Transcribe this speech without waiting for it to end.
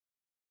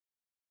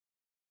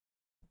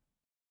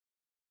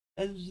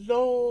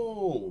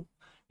Hello!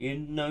 You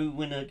know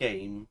when a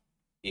game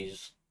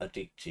is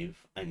addictive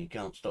and you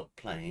can't stop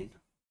playing?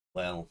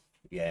 Well,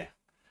 yeah,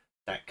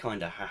 that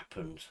kind of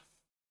happened.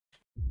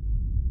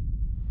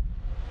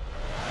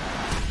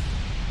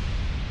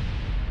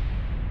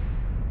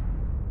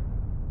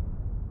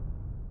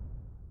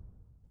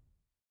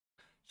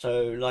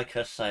 So, like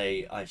I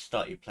say, I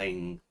started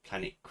playing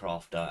Planet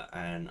Crafter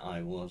and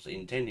I was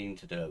intending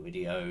to do a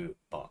video,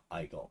 but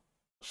I got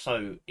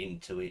so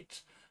into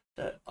it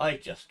that I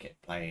just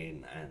kept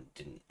playing and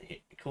didn't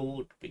hit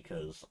record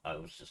because I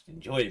was just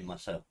enjoying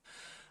myself.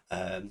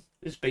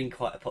 It's been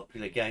quite a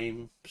popular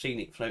game, seen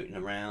it floating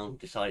around,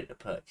 decided to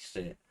purchase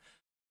it,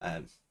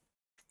 um,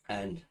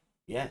 and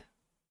yeah,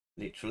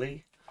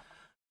 literally,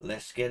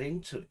 let's get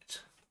into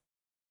it.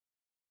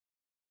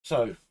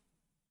 So,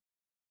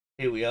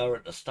 here we are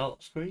at the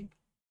start screen.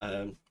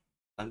 I'm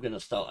going to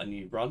start a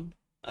new run.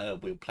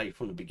 We'll play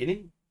from the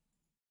beginning,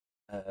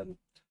 um,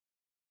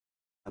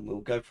 and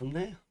we'll go from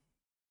there.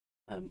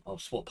 I'll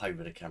swap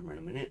over the camera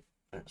in a minute.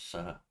 Let's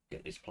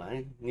get this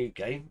playing. New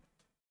game.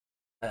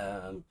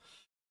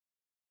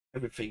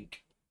 Everything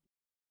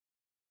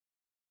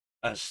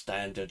as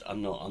standard.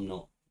 I'm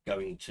not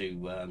going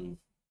to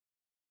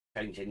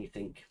change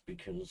anything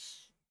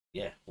because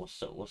yeah, what's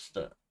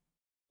the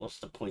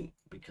point?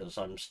 Because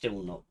I'm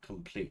still not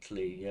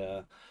completely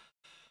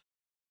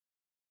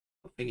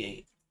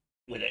thingy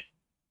with it.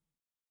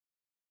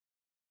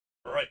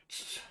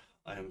 Right,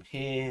 I am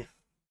here.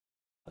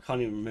 I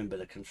can't even remember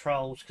the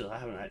controls because I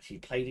haven't actually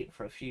played it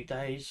for a few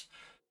days.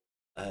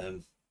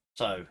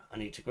 So I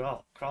need to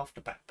craft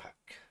a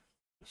backpack.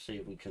 Let's see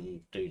if we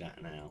can do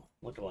that now.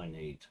 What do I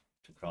need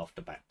to craft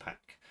a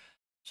backpack?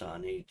 So I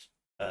need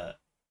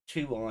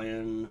 2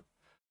 iron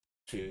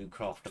to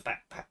craft a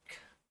backpack.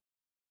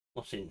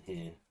 What's in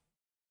here?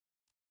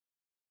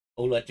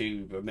 All I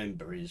do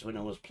remember is when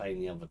I was playing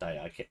the other day,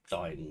 I kept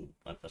dying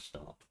at the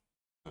start.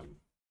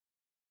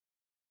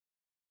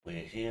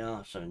 We're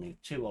here, so I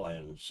need 2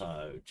 iron.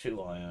 So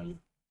 2 iron.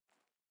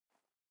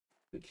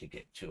 Quickly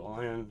get 2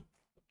 iron.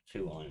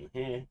 2 iron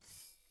here.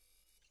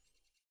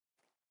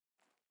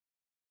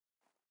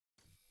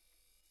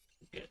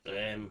 Get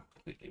them.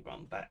 Quickly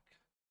run back.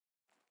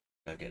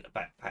 Go get the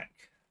backpack.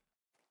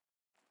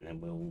 And then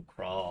we'll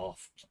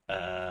craft.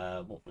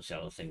 What was the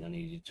other thing I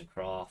needed to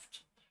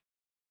craft?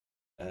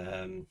 I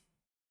never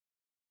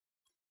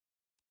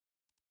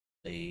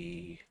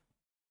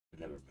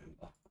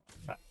remember.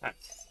 Backpack.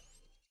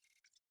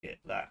 Get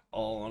that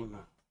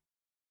on.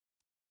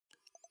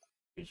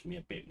 Gives me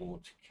a bit more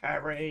to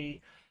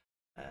carry.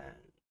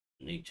 And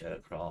need to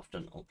craft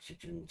an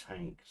oxygen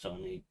tank. So I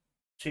need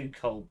 2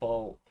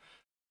 cobalt,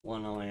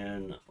 1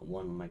 iron,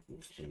 1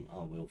 magnesium.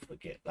 I will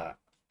forget that.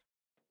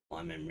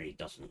 My memory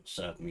doesn't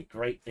serve me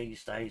great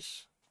these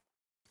days.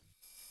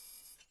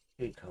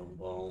 2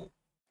 cobalt.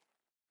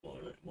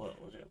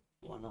 What was it?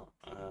 Why not?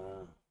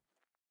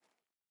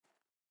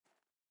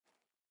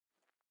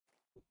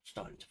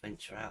 Starting to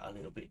venture out a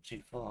little bit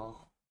too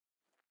far.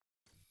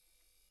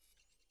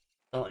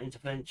 Starting to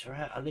venture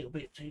out a little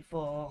bit too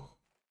far.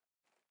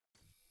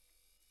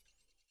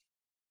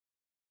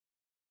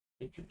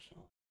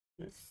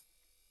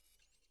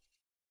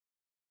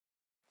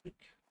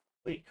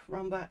 Quick,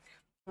 run back,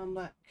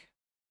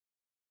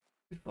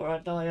 before I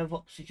die of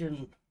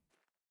oxygen.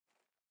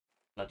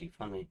 Bloody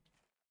funny,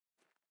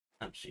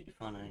 absolutely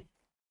funny.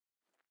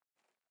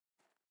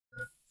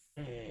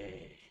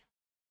 Hey,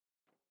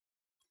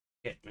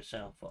 get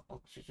myself an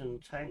oxygen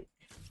tank.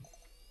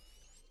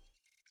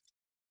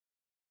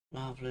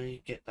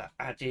 Lovely, get that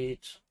added.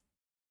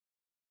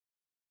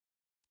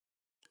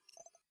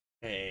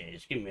 Hey,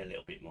 it's giving me a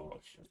little bit more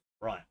oxygen.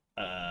 Right,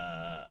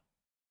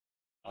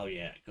 oh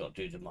yeah, got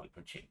to do the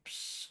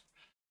microchips.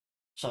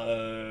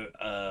 So,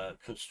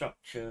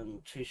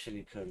 construction, 2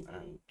 silicon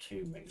and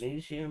 2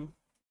 magnesium.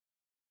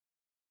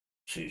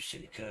 2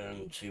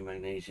 silicon, 2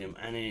 magnesium,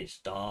 and it's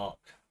dark.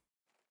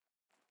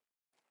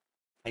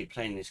 I hate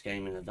playing this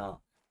game in the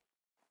dark.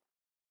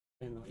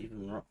 They're not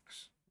even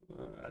rocks.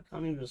 I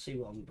can't even see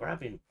what I'm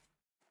grabbing.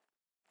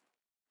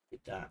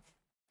 With that.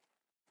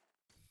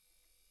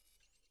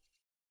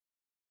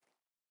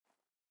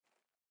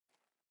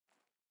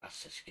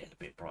 That's just getting a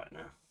bit bright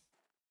now.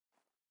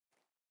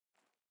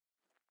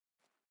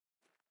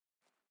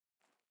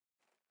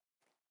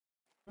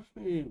 What's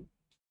my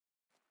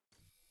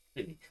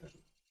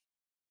silicon?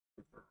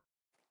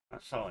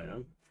 That's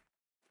iron.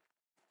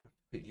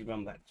 Quickly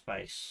run back to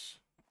space.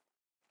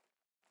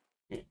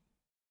 Yeah.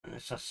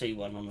 Unless I see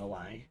one on the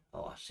way.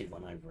 Oh, I see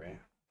one over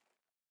here.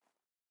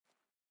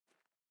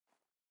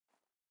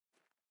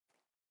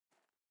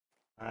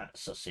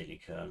 That's a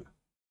silicon.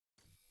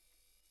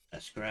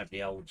 Let's grab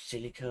the old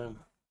silicon.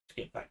 Let's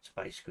get back to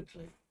base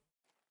quickly.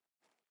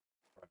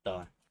 Or I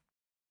die.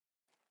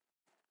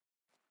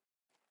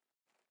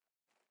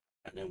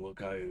 And then we'll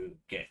go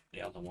get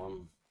the other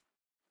one.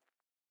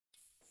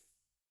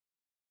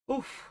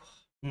 Oof!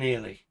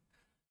 Nearly.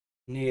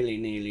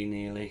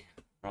 Nearly.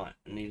 Right,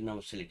 I need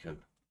another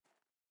silicon.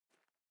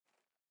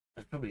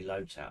 There's probably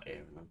loads out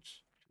here and I'm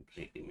just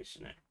completely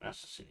missing it.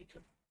 That's a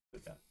silicon. we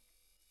go.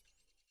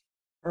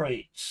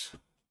 Right,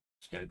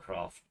 let's go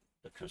craft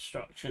the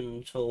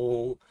construction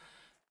tool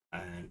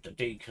and the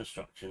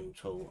deconstruction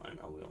tool, and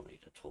I will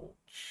need a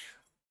torch.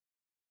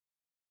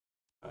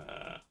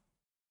 Add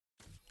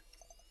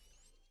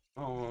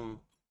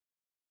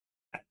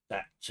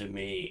that to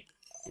me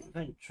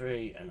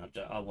inventory, and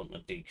I want the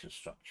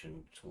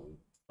deconstruction tool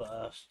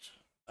first,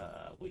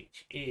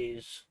 which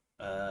is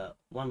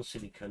 1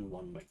 silicon,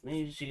 1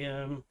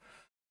 magnesium.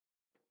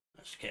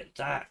 Let's get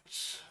that.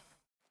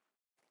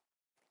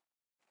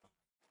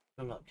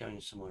 I feel like going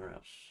somewhere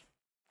else.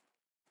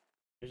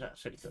 Is that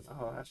silicon?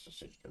 Oh, that's the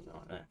silicon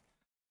right there.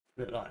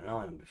 Looked like an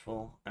iron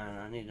before, and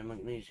I need a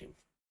magnesium.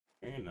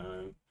 Come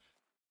on.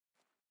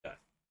 Go.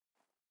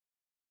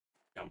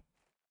 Jump,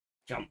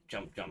 jump,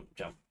 jump, jump,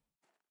 jump.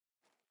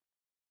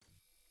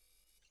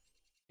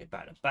 Get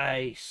back to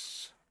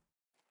base.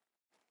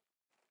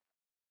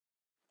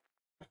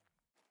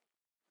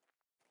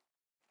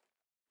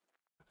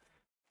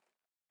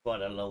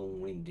 Quite a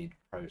long-winded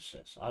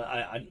process.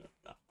 I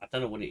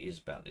don't know what it is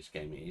about this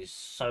game. It is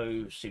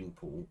so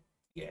simple,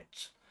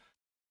 yet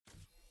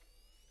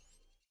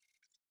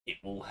it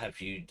will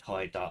have you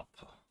tied up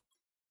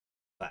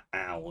for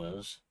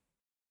hours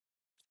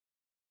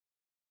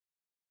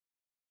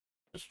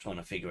just trying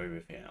to figure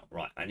everything out.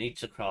 Right, I need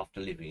to craft a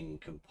living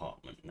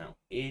compartment. Now,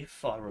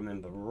 if I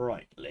remember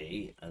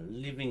rightly, a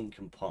living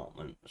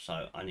compartment,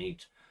 so I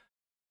need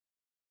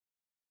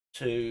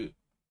 2,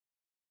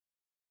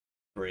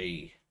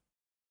 3,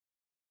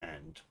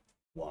 and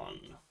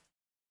 1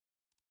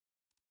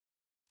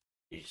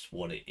 is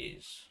what it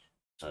is.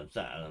 So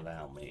that'll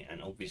allow me,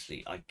 and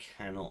obviously I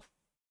cannot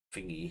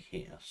thingy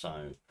here,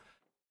 so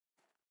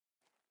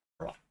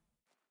right,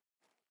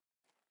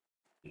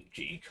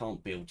 you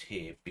can't build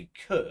here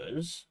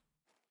because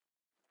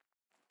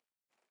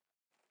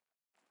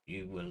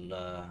you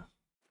will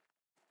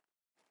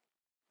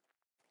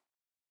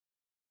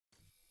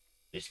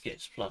this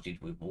gets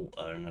flooded with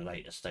water in the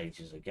later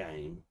stages of the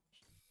game.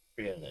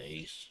 3 of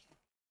these.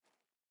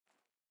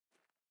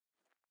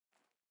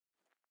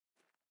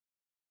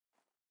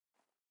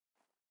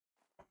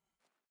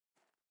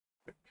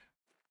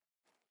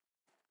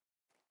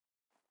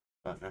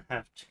 But I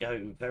have to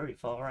go very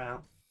far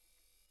out.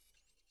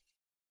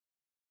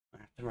 I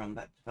have to run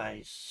back to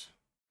base.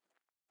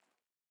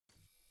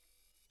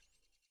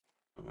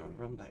 I'm going to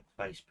run back to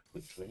base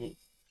quickly.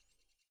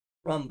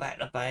 Run back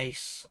to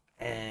base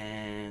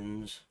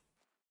and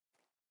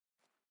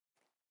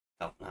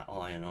up that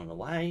iron on the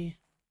way.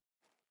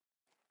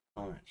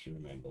 I can't actually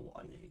remember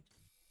what I need.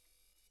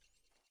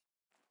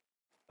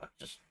 I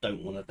just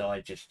don't want to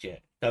die just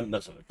yet.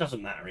 It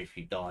doesn't matter if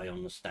you die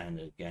on the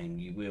standard game.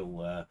 You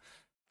will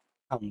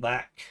come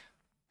back.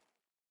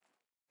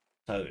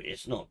 So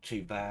it's not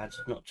too bad.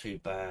 Not too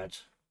bad.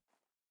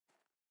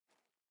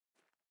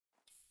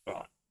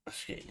 Right,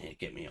 let's get in here.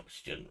 Get me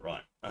oxygen.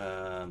 Right.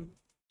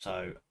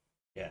 So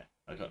yeah,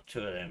 I got 2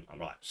 of them.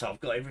 Right. So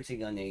I've got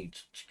everything I need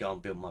to go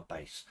and build my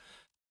base.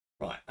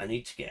 Right. I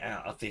need to get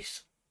out of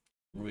this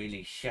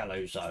really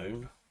shallow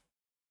zone.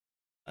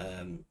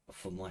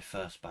 For my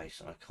first base,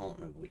 and I can't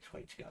remember which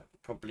way to go.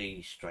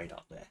 Probably straight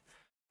up there.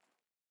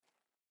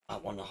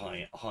 Up on the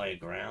higher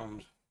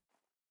ground.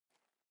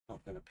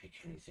 Not going to pick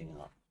anything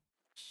up.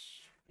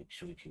 Let's make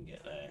sure we can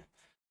get there.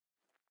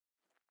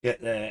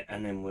 Get there,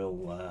 and then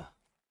we'll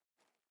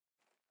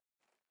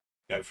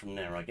go from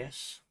there, I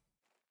guess.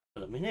 For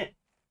the minute.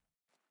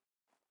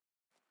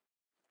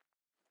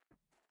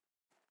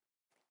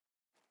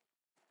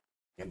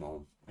 Come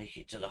on, make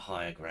it to the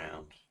higher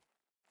ground.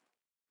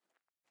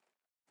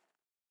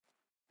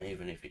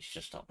 Even if it's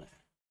just up there.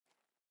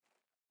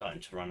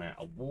 Starting to run out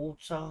of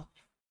water.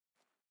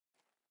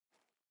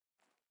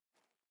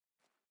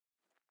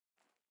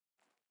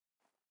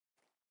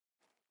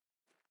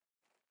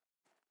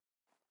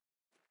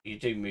 You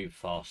do move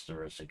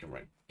faster as the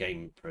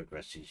game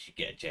progresses. You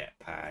get a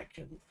jetpack,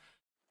 and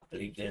I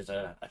believe there's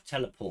a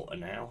teleporter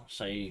now,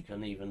 so you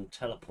can even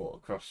teleport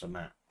across the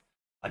map.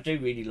 I do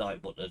really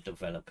like what the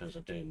developers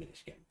are doing with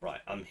this game.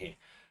 Right, I'm here.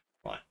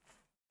 Right,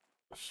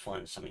 let's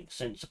find something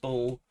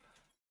sensible.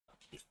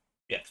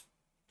 Yeah,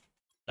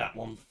 that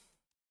one.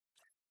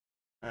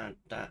 And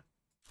that.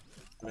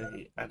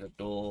 Add a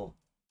door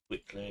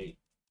quickly.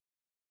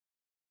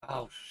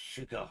 Oh,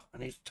 sugar. I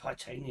need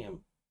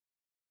titanium.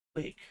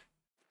 Quick.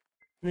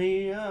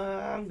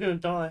 I'm gonna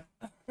die.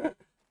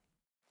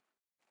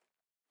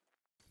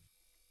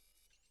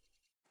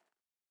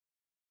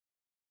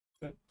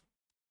 Good.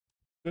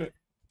 Good.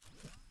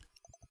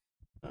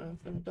 I'm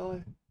gonna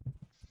die.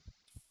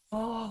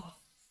 Oh,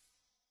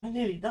 I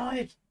nearly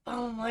died.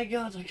 Oh my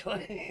god, I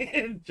got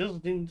it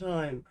just in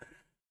time.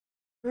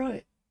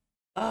 Right.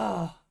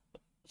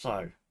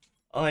 So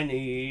I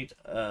need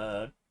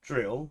a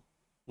drill,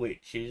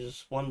 which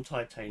is 1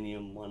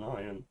 titanium, 1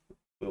 iron.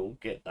 We'll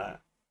get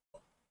that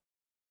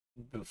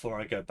before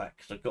I go back,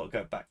 because I've got to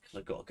go back because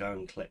I've got to go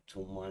and collect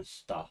all my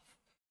stuff.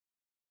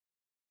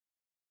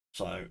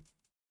 So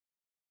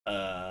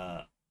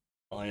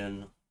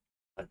iron,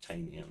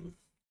 titanium.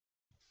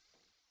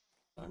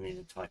 I need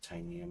a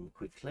titanium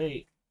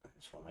quickly.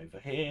 This one over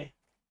here.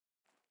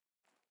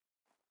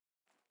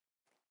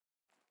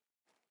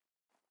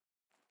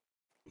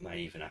 May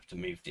even have to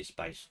move this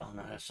base. Oh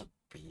no, that's a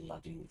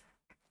bloody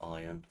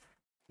iron.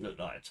 Look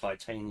like a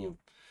titanium.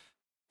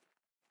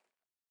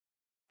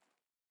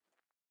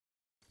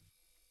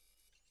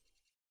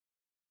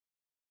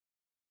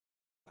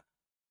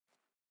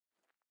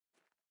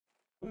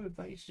 Where are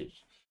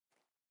bases?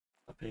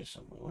 Up here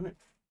somewhere, wasn't it?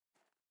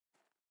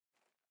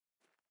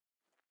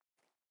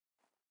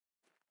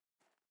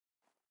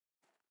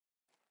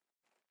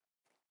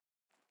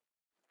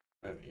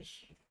 There it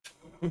is.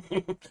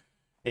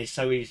 It's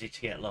so easy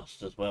to get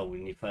lost as well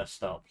when you first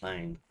start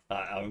playing.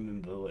 I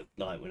remember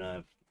like when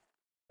I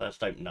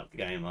first opened up the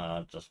game,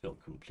 I just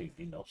got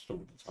completely lost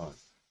all the time.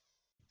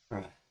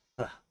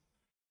 Right.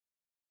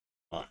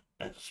 Right,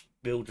 let's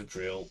build a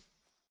drill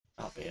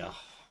up here.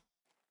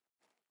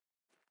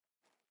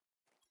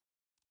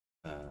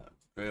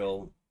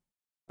 Drill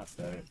up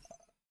there.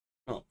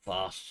 Not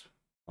fast.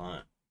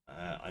 Right.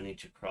 I need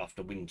to craft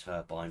a wind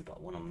turbine, but I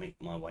want to make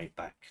my way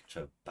back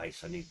to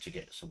base. I need to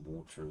get some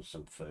water and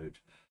some food.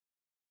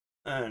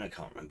 And I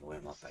can't remember where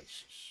my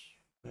base is.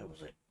 Where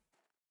was it?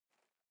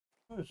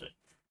 Where is it?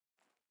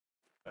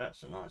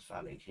 That's a nice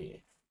valley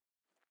here.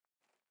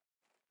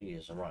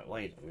 Here's the right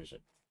way though, is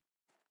it?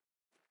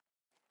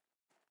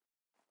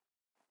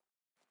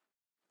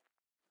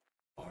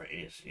 Or it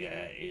is.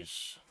 Yeah, it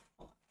is.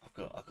 Oh, I've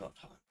got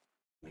time.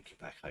 Make it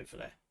back over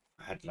there.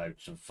 I had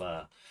loads of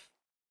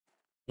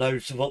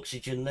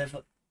oxygen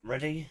level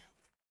ready.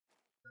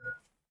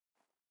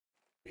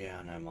 Yeah,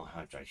 I know my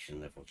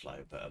hydration level's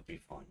low, but I'll be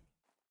fine.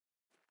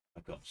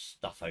 I've got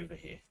stuff over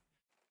here.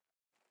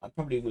 I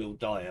probably will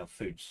die of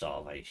food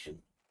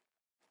starvation.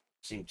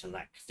 Seem to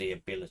lack the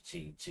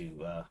ability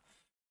to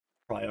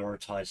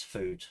prioritize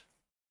food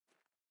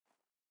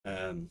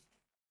in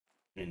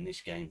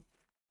this game,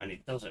 and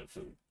it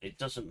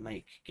doesn't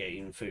make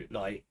getting food,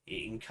 like,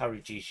 it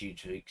encourages you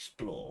to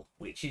explore,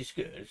 which is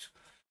good,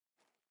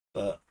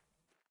 but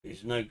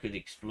there's no good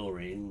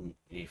exploring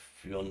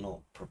if you're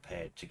not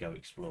prepared to go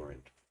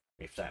exploring,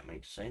 if that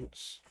makes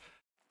sense.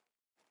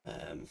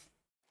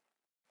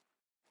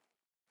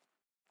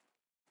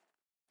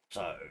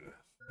 So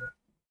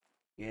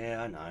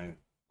yeah, I know.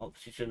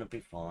 Oxygen will be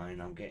fine.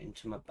 I'm getting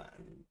to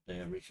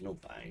the original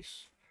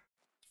base.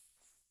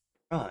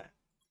 Right.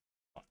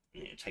 I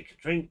need to take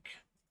a drink.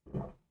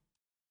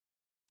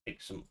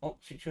 Take some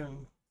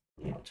oxygen.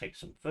 I need to take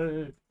some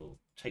food. We'll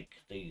take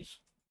these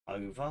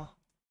over.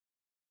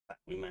 But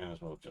we may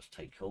as well just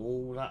take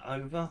all that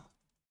over.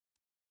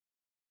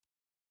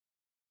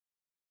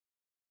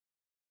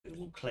 We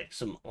will collect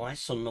some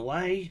ice on the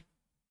way.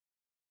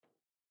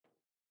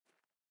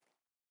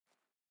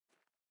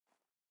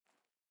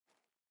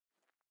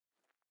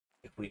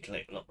 If we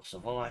collect lots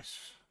of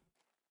ice.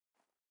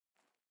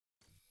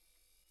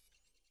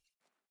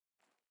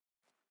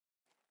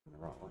 The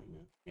right way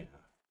now. Yeah.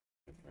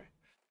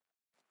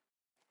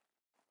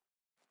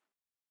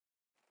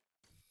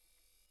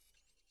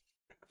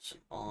 Some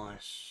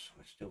ice.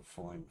 We're still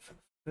fine for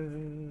the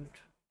food.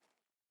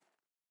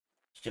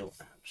 Still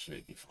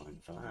absolutely fine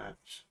for that.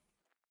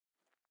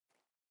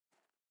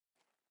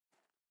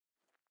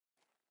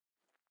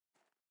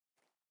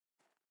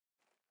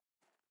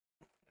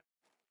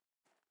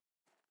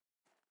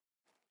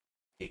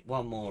 Get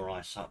one more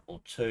ice up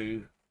or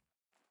two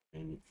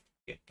and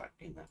get back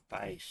in that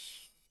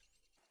base.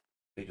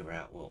 Figure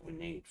out what we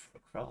need for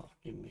a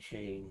crafting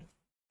machine.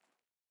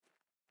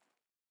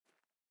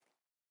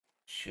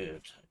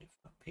 Should, if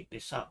I pick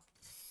this up,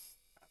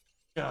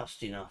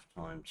 just enough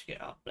time to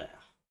get up there.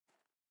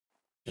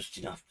 Just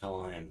enough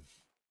time.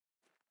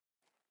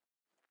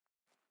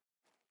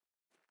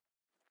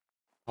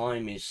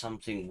 Time is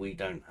something we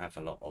don't have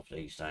a lot of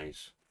these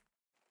days.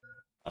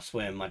 I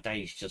swear my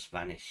days just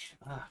vanish.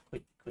 Ah,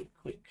 quick, quick,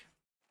 quick.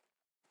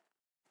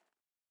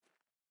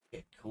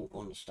 Get caught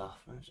on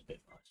stuff. That's a bit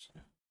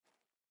nicer.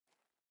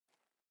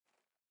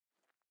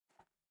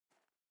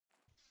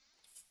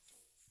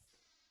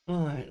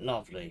 Right,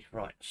 lovely.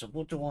 Right, so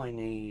what do I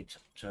need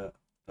to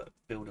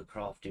build a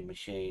crafting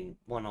machine?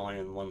 One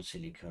iron, one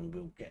silicon.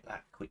 We'll get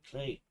that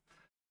quickly.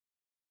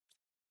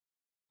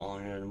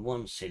 Iron,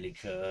 one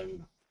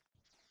silicon.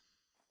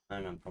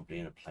 And I'm probably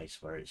in a place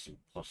where it's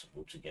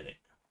impossible to get it.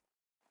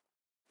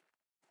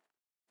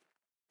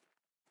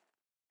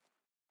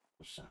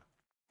 What's that?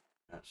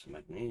 That's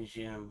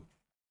magnesium.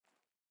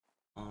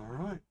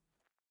 Alright.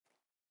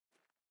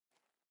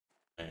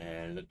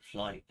 Looks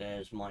like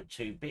there's my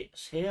 2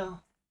 bits here.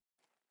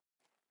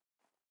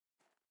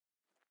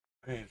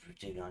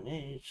 Everything I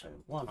need. So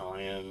one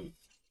iron.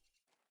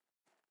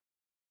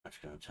 That's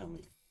going to tell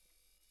me.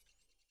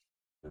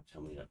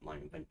 That my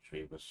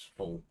inventory was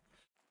full.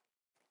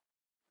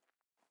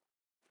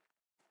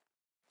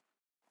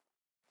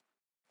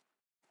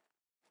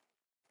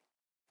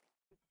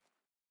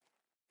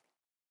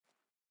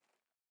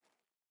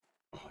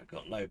 Oh, I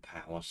got low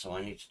power, so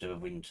I need to do a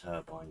wind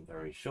turbine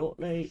very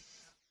shortly.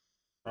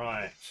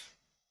 Right.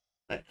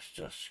 Let's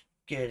just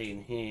get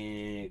in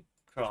here,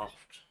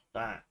 craft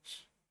that.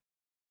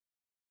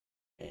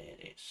 Get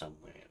it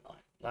somewhere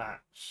like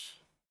that.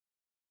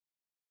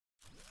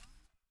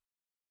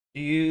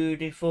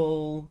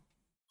 Beautiful.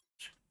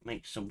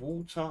 Make some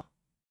water.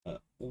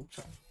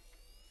 Water.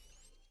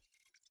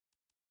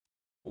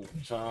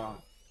 Water.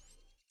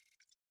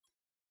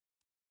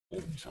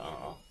 Water.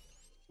 How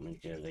many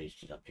of these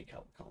did I pick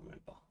up? I can't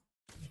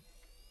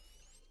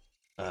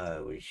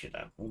remember. We should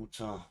have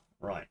water.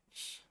 Right.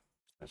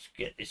 Let's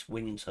get this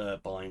wind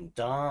turbine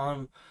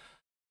done.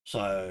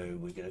 So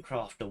we're going to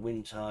craft a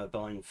wind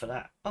turbine for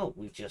that. Oh,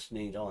 we just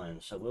need iron.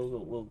 So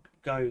we'll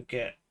go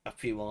get a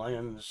few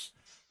irons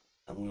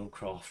and we'll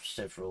craft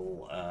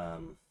several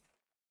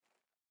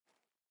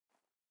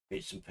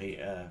bits and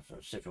pieces,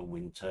 several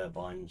wind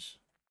turbines.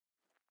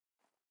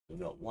 We've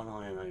got one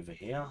iron over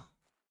here.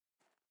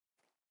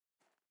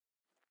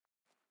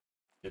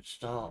 Good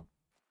start.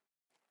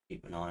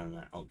 Keep an eye on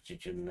that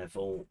oxygen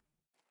level.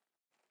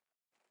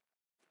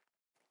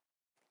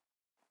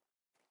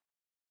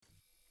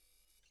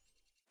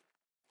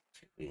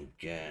 See if we can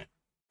get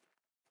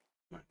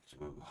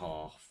maximum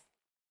half.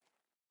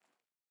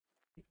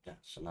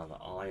 That's another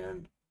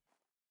iron.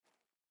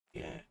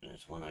 Yeah,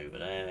 there's one over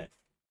there.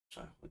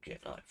 So we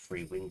get like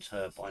 3 wind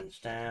turbines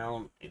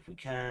down if we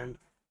can.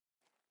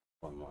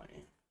 One right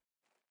in.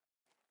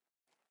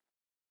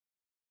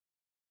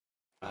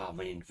 Oh,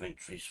 my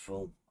inventory's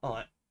full.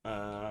 Alright,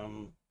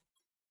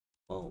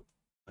 well,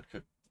 I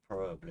could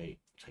probably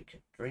take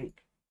a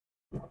drink.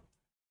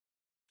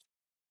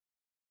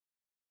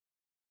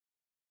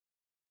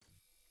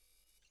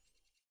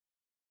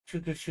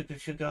 Sugar, sugar,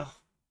 sugar.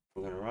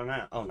 I'm gonna run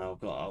out. Oh no,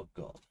 I've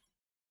got.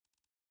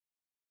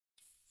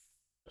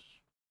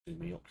 Give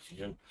me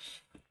oxygen.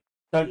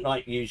 Don't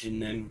like using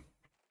them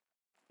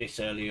this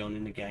early on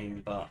in the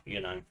game, but you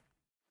know,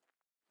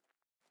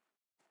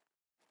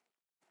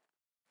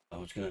 I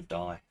was gonna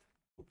die.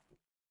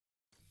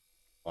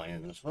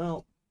 Iron as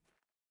well.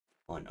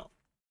 Why not?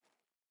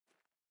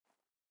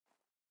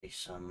 Get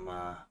some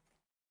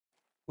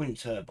wind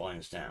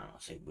turbines down. I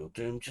think we'll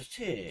do them just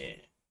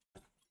here.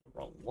 The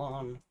wrong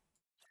one.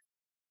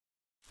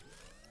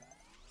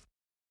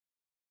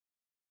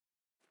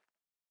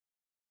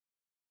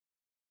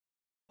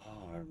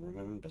 Oh, I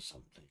remember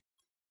something.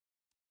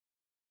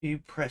 You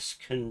press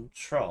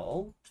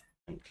Control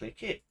and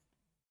click it.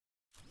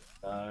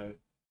 So,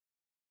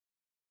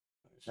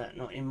 is that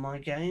not in my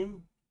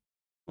game?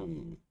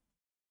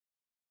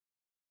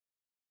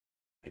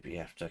 Maybe you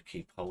have to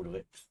keep hold of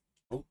it.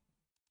 Oh.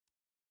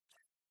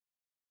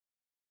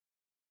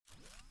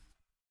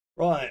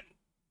 Right,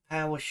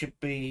 power should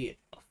be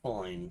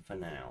fine for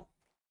now.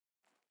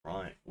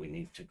 Right, we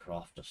need to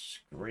craft a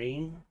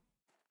screen.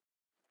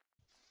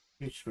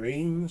 2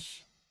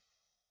 screens.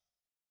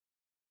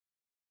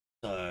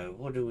 So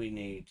what do we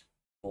need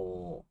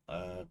for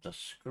the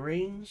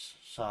screens?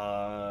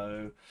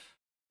 So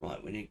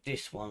right, we need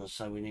this one.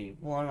 So we need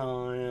 1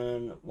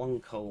 iron, 1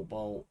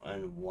 cobalt,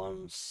 and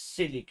 1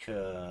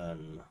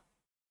 silicon.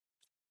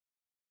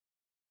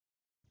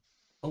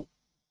 Oh,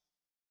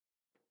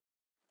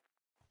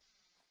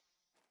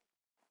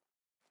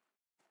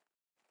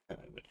 go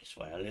over this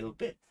way a little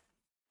bit.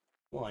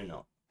 Why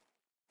not?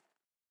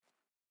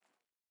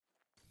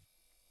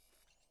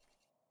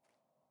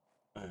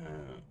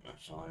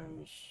 That's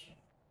irons.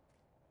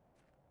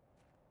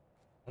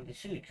 Oh, the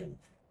silicon.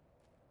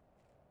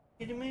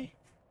 Kidding me?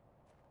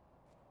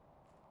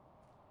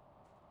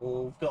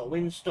 Oh, we've got a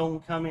windstorm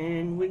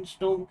coming.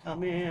 Windstorm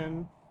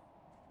coming.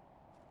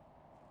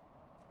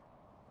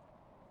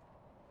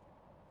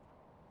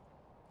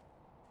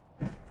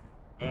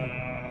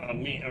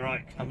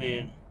 Meteorite come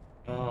in.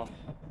 Oh,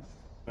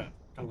 I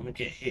don't want to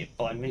get hit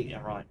by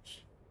meteorites.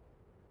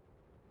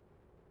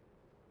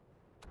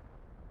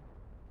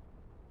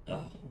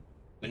 Oh,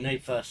 when they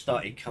first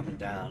started coming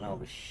down, I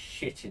was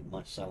shitting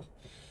myself.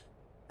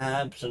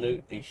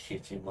 Absolutely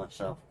shitting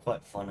myself.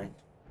 Quite funny.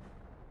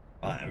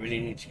 Right, I really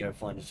need to go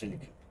find a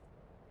silicon.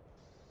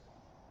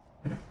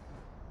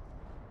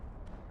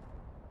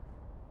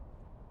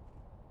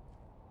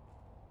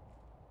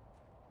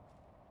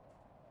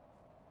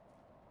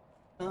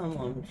 Come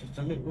on, just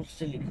a little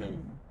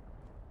silicon.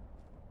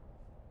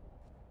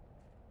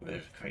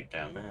 There's a crate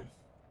down there.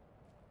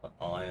 Got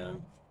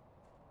iron.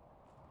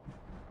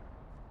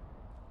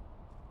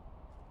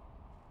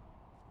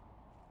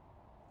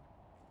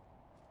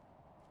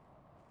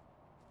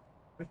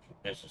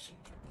 There's a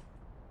silicon.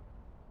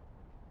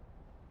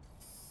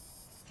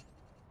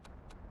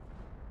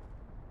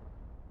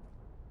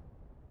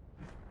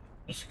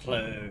 It's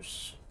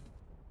close.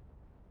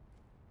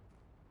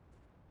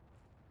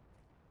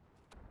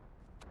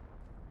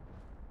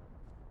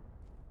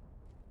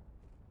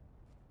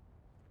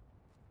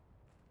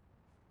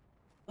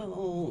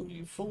 Oh,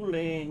 you're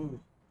falling.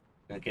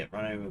 Gonna get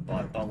run over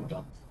by a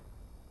boulder.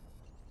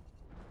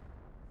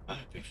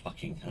 That'd be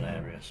fucking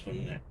hilarious,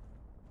 wouldn't it?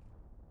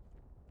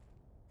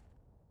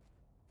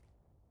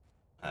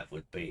 That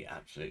would be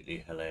absolutely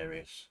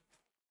hilarious.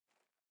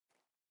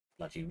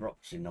 Bloody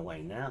rocks in the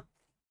way now.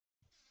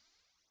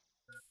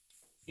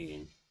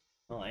 Ian,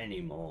 not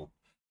anymore.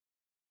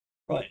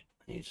 Right,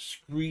 I need a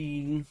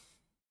screen.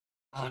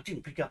 Oh, I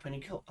didn't pick up any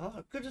coal. Oh,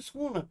 I could have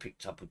sworn I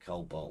picked up a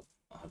cobalt.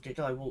 Oh, did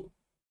I walk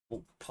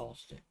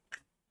past it?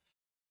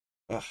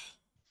 Ugh.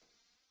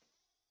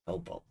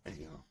 Cobalt. There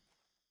you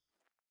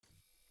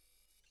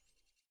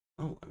are.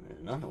 Oh, and there's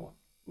another one.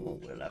 Oh,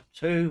 we'll have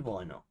two.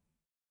 Why not?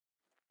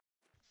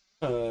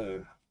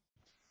 So,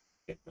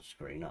 get the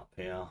screen up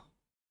here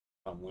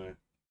somewhere.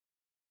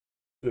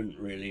 Couldn't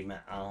really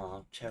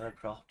matter. Terra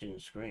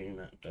crafting screen,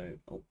 that do.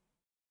 Oh,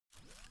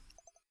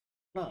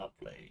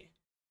 lovely.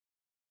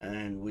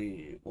 And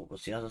what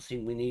was the other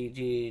thing we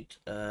needed?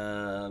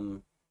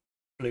 Blueprint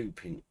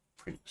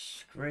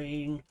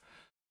screen,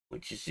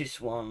 which is this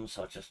one.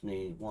 So I just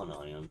need one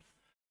iron.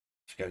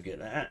 Let's go get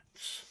that.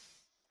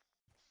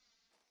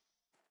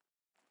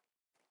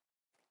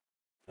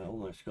 I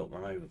almost got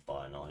run over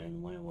by an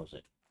iron. Where was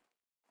it?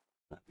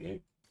 That view.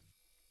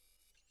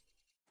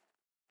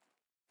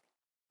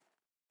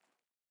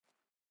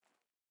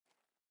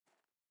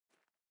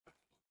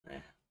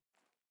 There.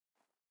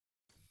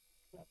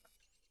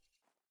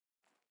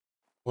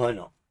 Why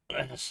not?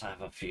 Let's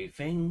have a few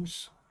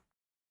things.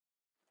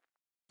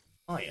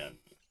 Iron.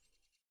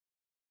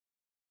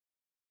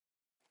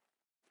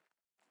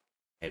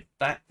 Head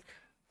back.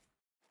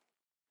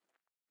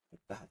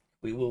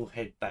 We will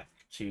head back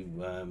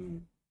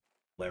to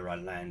where I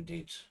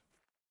landed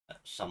at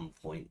some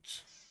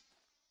point,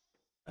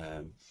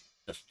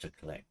 just to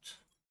collect.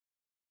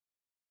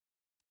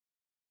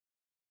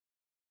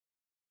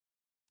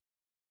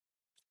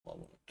 What I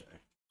want to do.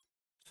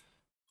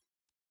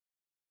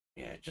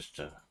 Yeah, just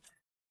to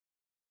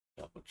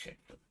double check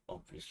that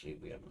obviously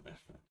we haven't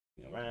left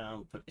anything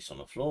around. Put this on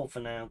the floor for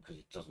now because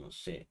it doesn't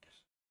sit.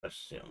 Let's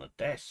sit on a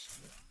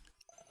desk.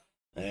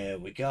 There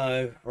we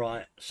go.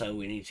 Right, so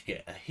we need to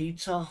get a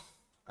heater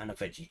and a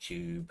veggie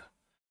tube.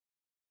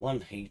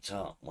 One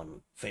heater,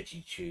 one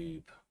veggie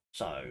tube.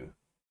 So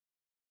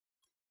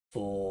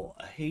for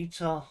a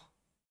heater,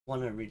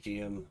 one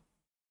iridium,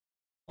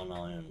 one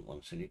iron,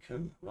 one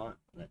silicon. Right,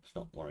 let's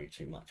not worry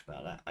too much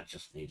about that. I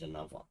just need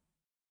another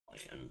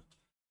iron.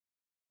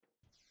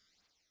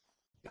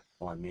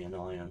 Find me an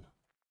iron.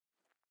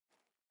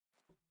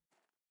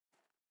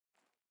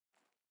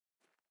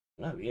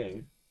 No,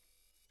 you.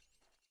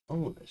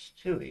 Oh, there's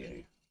two of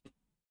you.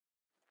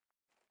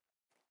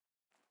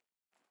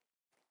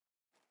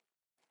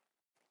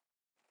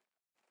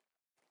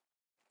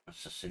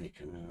 That's a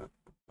silicon.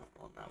 Not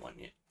on that one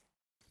yet.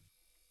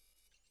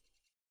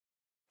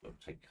 We'll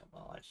take a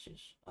couple of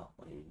ices. Oh,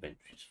 my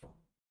inventory's full.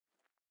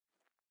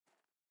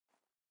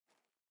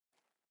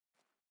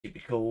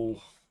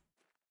 Typical.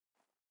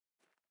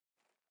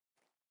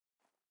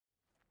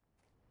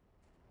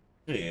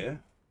 Here.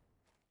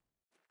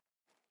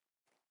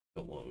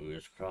 Got what we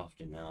was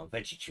crafting now.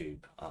 Veggie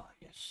tube. Ah,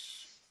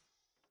 yes.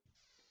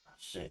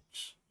 That's it.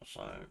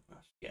 So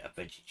let's get a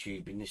veggie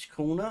tube in this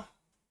corner.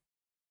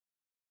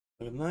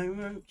 For the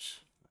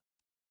moment.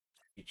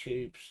 Veggie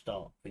tube.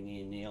 Start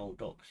bringing in the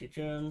old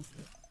oxygen.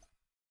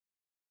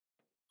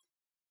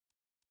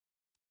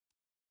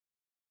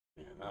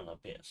 In another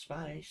bit of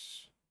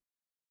space.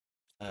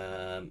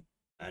 And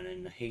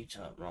then the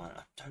heater. Right.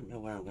 I don't know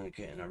where I'm going to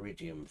get an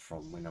iridium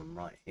from when I'm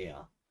right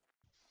here.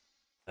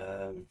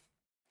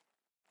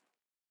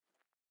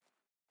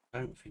 I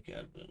don't think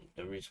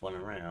there is one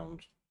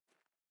around.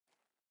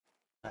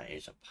 That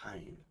is a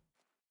pain.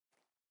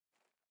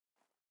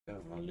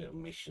 Go on a little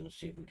mission,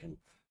 see if we can.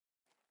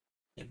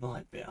 There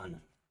might be, I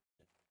know.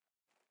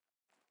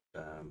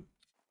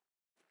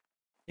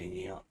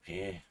 Thingy up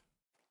here.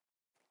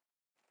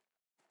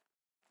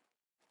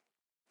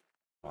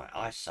 Right,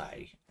 I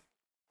say,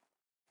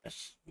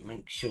 let's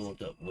make sure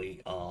that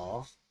we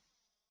are.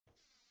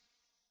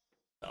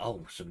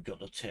 Oh, so we've got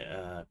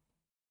the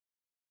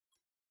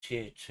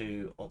tier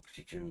 2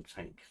 oxygen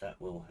tank. That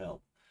will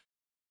help.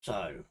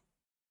 So,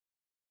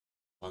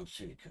 one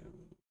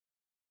silicon.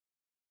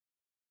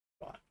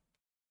 Right,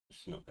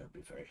 it's not going to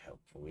be very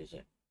helpful, is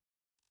it?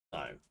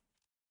 So,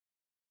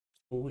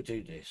 before we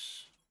do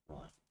this,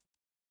 right,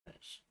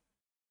 let's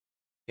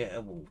get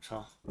a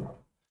water.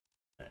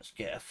 Let's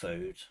get a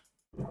food.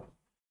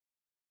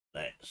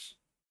 Let's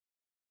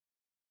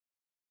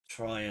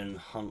try and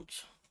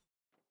hunt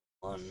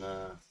on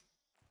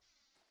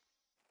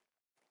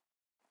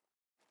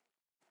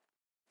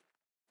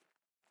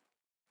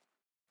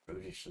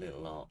through this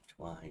little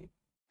archway.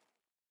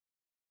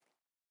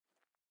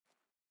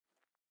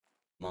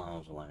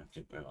 Miles away. I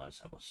didn't realise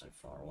that was so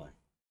far away.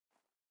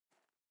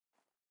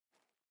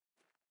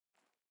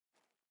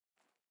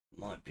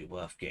 Might be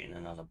worth getting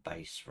another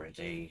base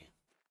ready.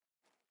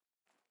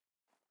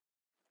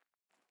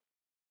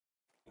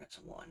 That's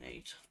what I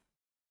need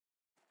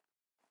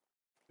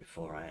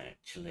before I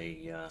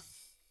actually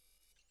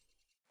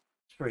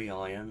 3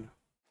 iron.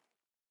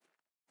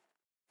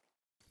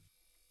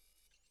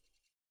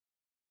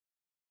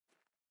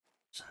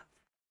 So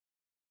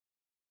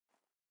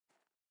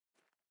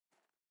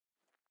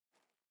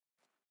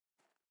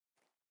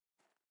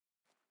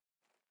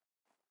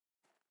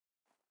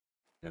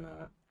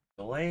gonna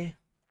die.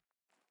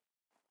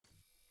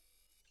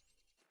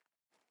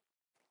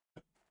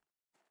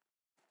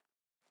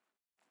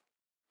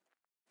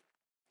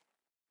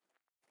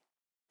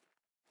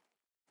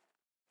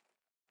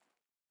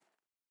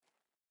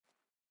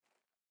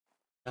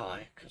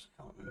 because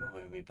I can't remember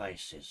where my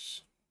base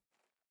is.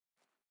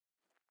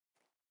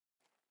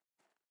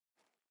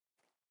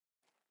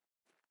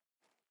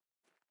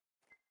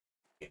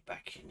 Get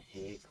back in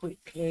here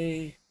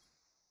quickly.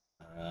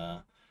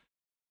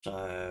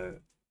 So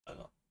I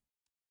got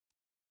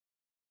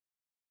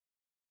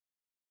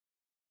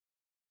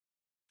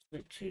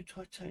two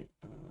titanium.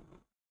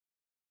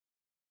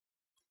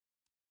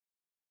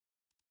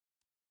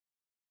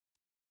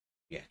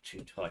 Yeah,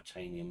 2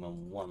 titanium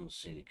and 1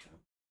 silicon.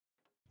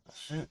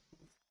 That's it.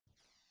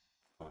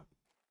 Right.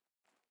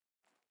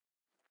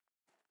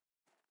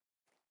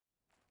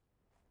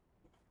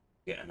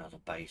 Get another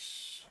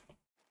base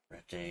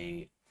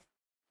ready.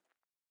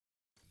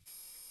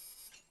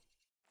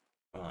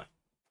 Right.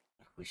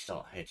 We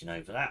start heading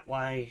over that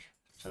way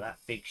to that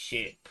big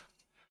ship,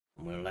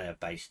 and we'll lay a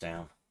base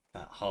down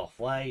about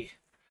halfway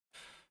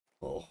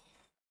or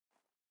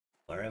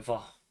wherever.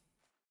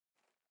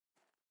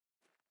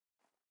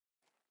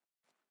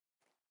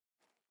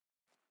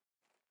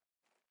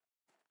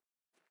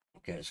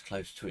 Get as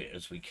close to it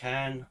as we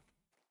can.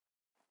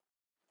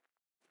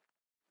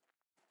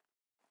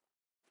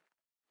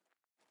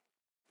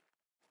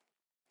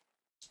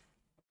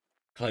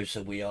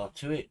 Closer we are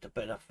to it, the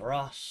better for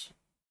us.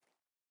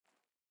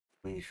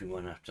 Means we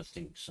won't have to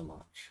think so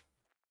much.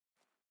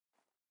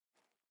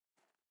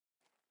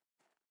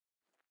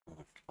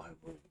 Right, I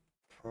will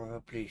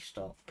probably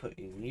start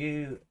putting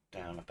you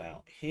down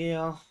about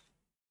here.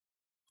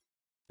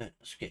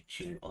 Let's get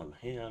you on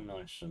here,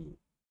 nice and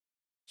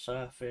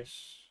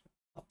surface.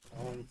 Up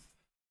on.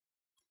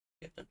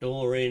 Get the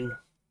door in.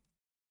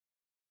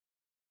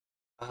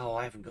 Oh,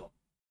 I haven't got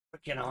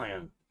freaking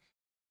iron.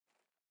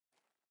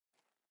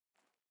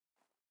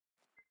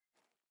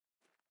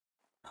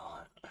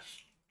 Alright, let's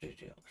do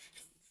the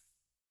oxygen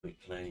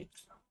quickly.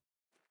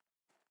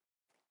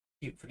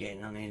 Keep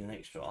forgetting I need an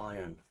extra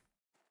iron.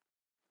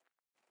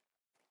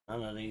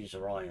 None of these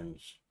are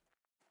irons.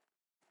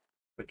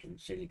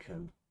 Freaking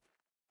silicon.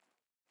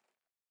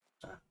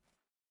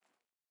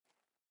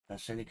 That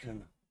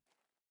silicon?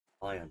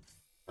 Iron.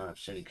 No,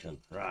 silicon.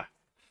 Right.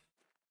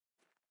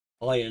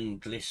 Iron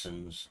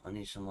glistens. I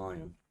need some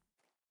iron.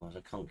 Otherwise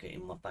I can't get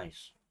in my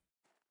base.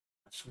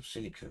 That's some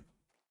silicon.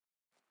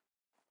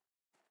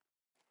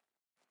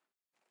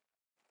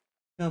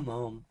 Come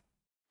on.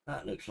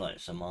 That looks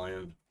like some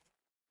iron.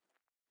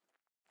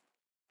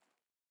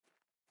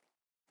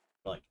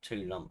 Like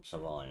 2 lumps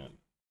of iron.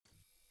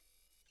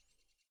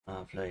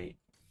 Lovely.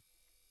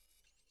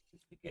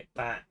 We get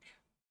back.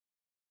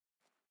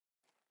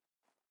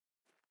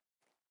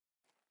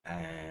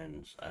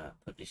 And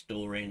put this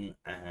door in,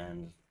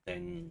 and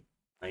then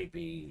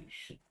maybe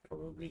should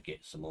probably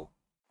get some more.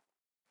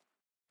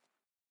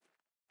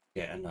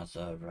 Get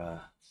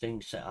another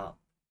thing set up,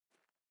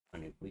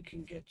 and if we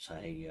can get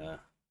a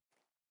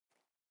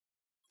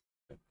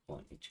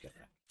quite need to get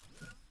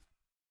that.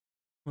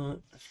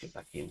 Right, let's get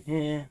back in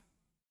here.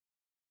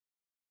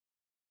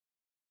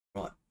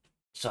 Right,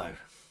 so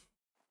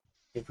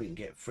if we can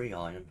get 3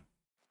 iron,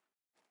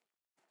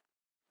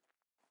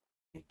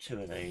 need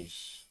 2 of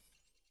these,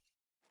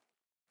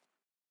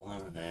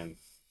 1 of them.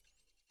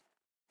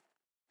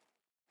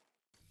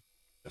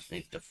 Just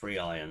need the 3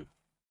 iron.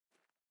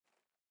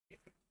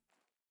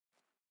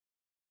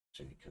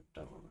 Silicon,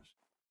 don't want us.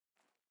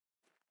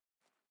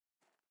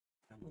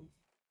 Come on.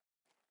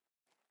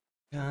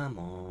 Come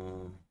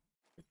on.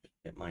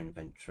 Get my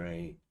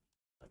inventory.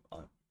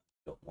 I've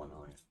got 1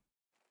 iron.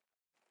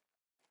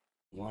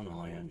 1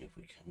 iron if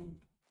we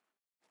can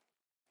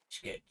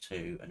just get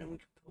 2, and then we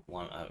can put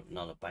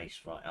another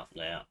base right up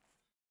there.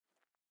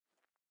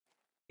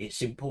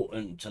 It's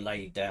important to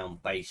lay down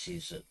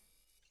bases that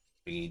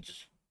you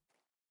just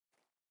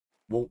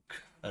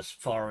walk as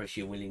far as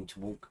you're willing to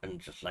walk and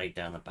just lay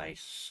down a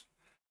base,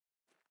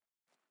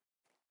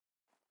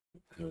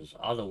 because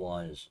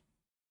otherwise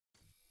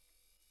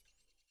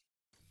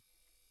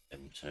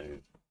them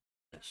two.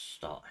 Let's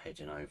start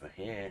heading over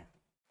here.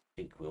 I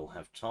think we'll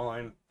have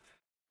time.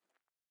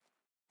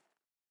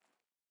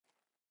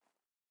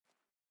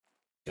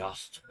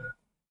 Just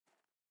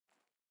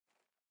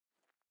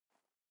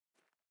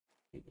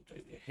you can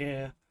do it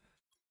here.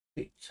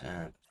 Big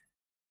tab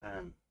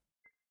and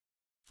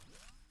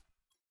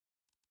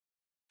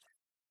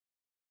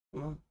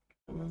come on,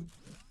 come on.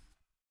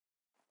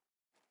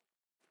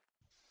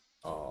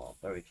 Oh,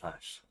 very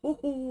close.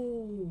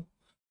 Woohoo!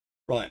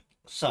 Right,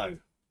 so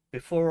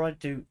before I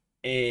do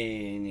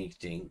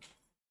anything,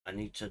 I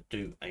need to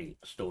do a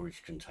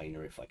storage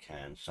container if I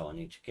can. So I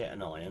need to get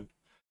an iron,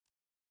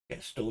 get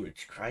a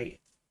storage crate.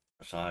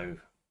 So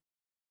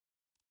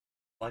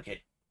if I get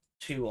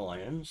 2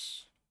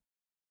 irons,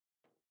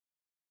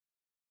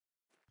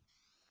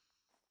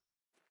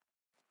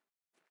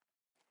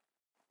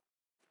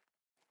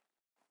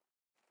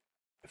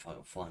 if I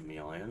can find me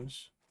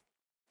irons,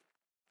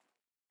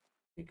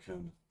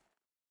 silicon.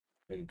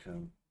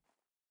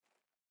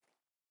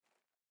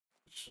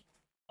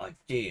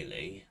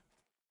 Ideally,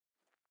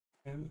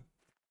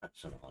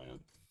 that's an iron.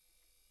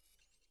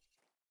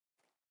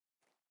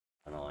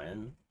 An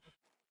iron.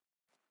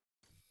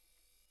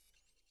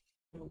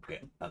 We'll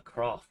get a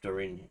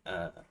crafter in.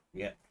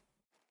 Yeah,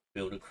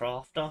 build a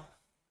crafter,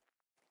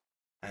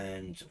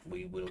 and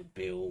we will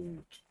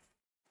build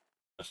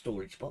a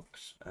storage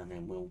box, and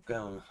then we'll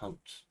go and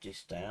hunt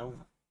this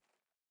down,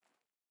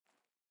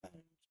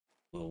 and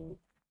we'll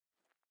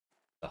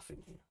stuff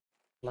in here.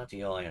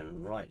 Bloody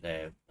iron right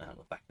there out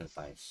the back of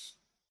the base.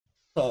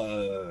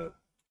 So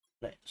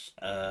let's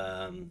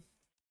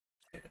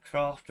get the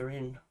crafter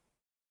in,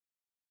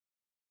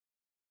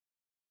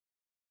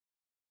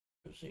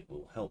 because it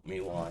will help me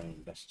while I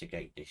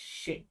investigate this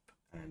ship.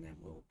 And then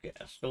we'll get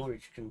a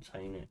storage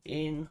container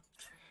in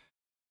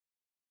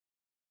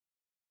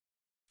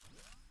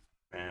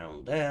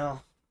around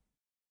there.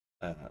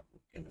 We're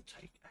going to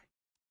take a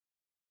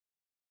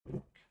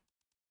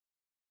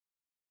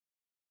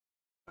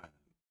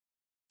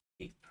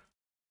keep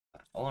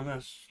that on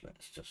us.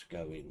 Let's just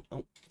go in.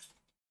 Oh,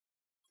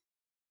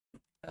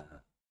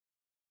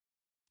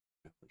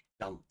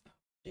 dump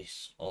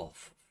this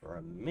off for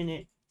a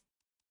minute.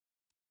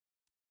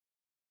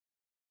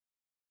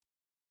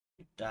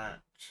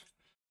 That.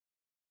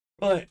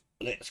 Right,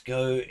 let's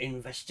go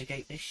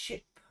investigate this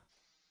ship.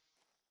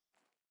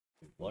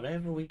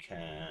 Whatever we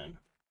can.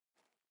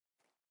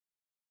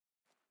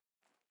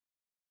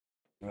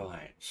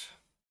 Right.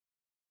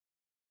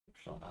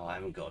 Looks like, oh, I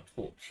haven't got a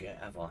torch yet,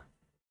 have I?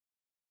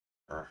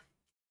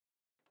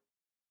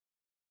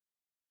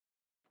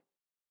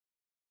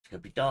 It's going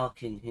to be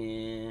dark in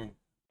here.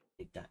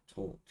 Need that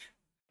torch.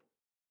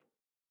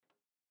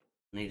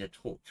 Need a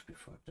torch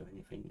before I do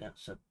anything.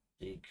 That's a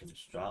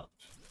deconstruct.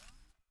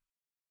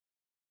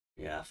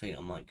 Yeah, I think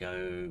I might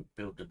go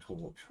build the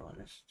torch. Right,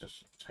 let's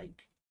just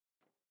take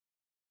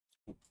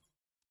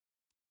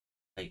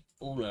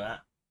all of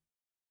that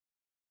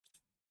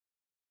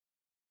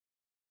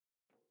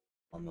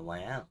on the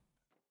way out.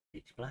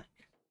 Pitch black.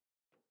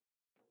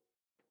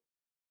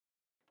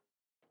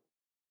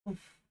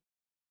 Oof.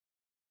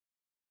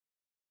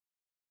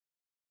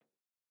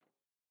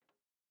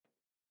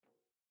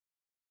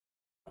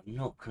 I'm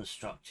not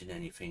constructing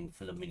anything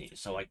for the minute,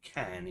 so I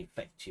can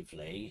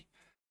effectively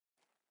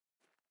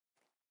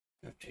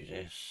go do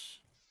this.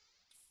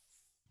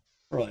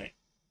 Right.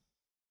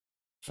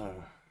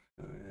 So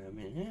I'm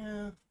in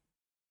here.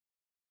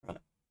 Right.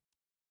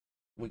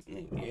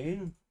 Weakening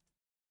you.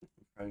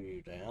 Throw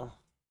you there.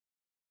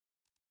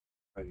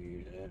 Throw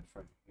you there.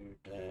 Throw you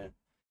there.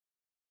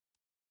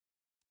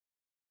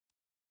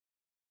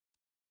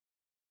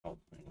 Oh,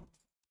 hang on.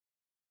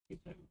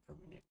 Keep that for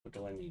a minute. What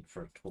do I need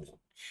for a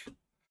torch?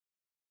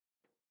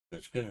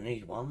 It's going to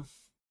need one.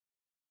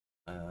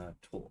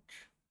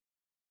 Torch.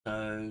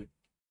 So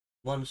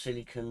 1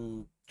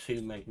 silicon,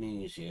 2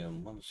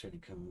 magnesium. 1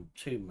 silicon,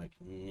 2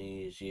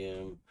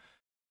 magnesium.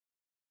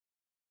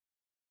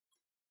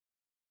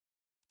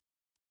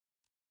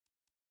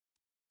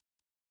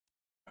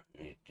 I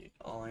need the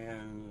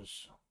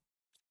irons.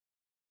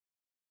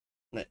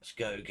 Let's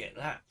go get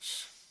that.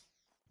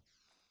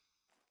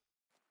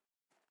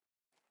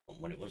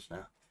 What it was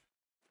now.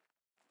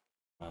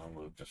 Oh,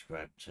 we'll just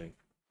grab 2.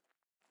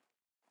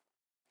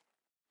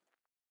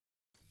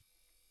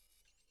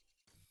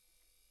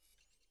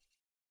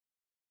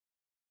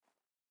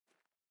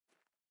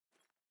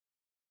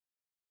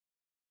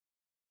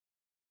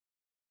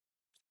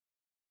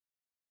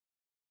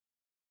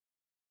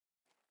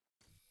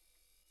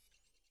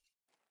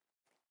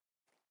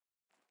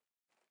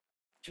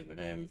 Two of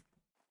them.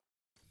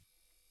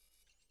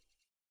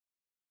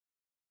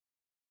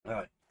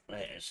 Alright,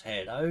 let's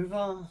head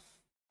over.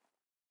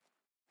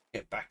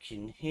 Get back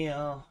in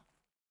here.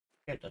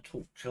 Get the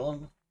torch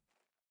on.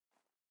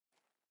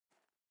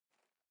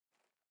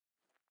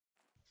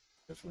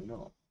 Because we're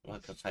not,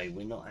 like I say,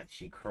 we're not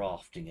actually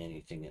crafting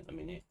anything at the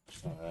minute.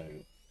 So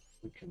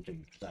we can do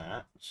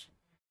that.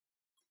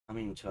 Come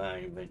into our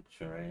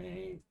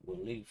inventory.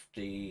 We'll leave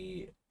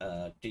the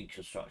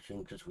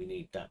deconstruction because we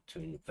need that to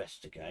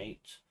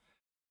investigate.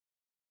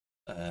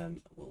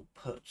 We'll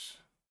put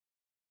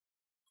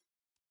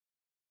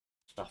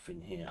stuff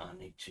in here. I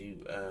need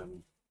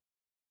to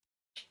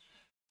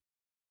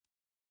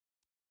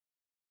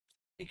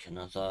make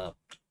another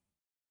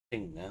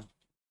thing now.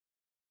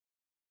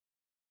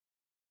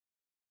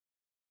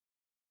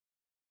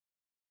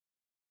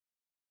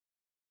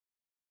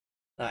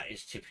 That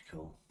is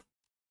typical.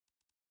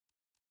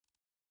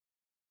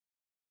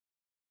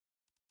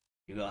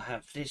 You got to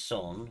have this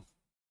on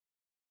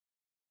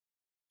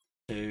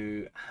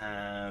to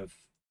have.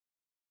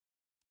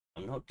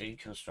 I'm not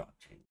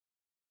deconstructing.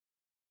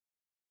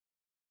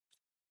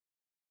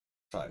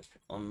 So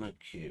on the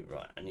queue,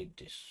 right? I need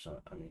this.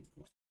 So I need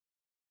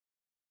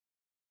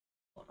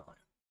 1 iron.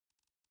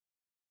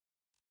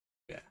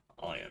 Yeah,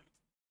 iron.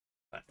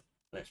 Right.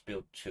 Let's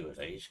build 2 of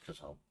these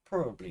because I'll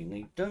probably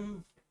need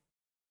them.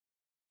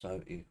 So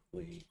if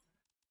we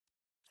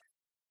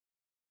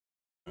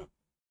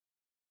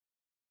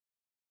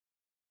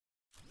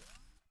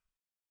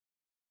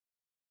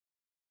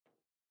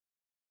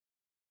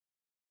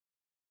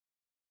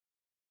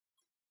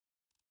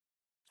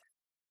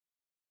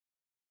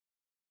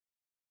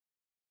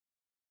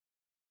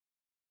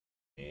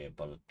here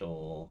by the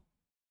door.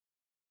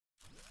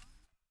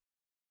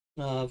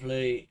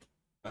 Lovely.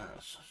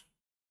 That's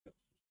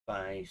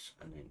space,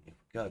 and then if we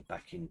go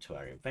back into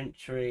our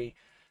inventory,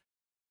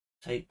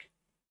 take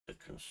the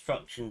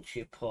construction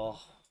chip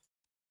off,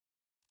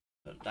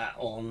 put that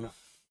on.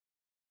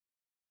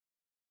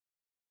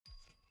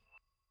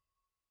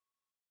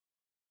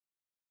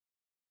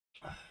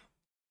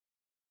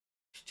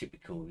 It's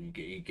typical.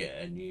 You get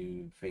a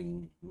new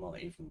thing.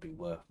 Might even be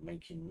worth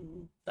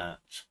making that.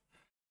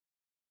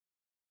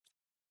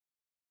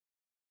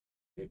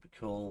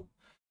 Typical.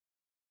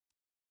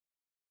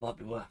 Might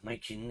be worth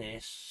making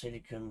this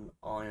silicon,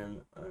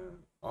 iron,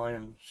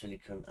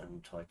 silicon,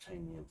 and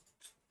titanium.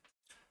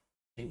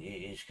 I think it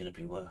is going to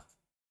be worth.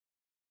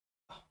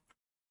 Oh.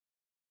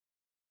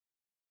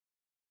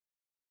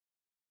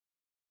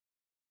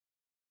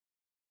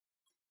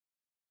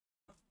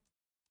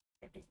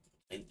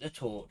 Take the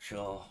torch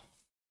off.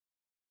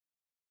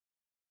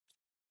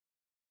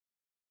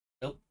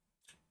 Nope.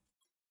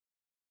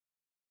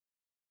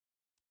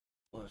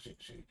 What is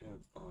it?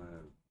 Silicon,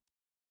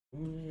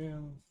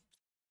 iron.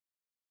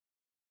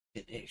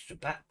 Get the extra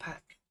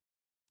backpack.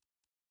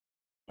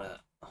 Oh,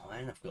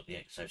 and I've got the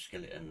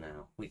exoskeleton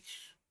now,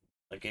 which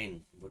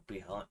again would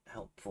be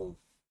helpful.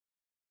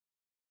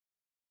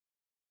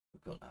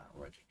 We've got that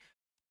already.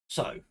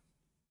 So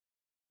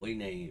we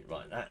need,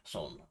 right, that's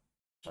on.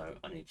 So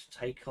I need to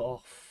take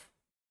off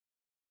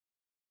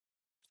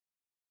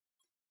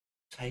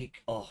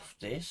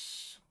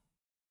this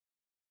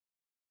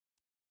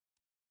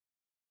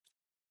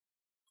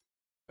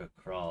to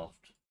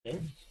craft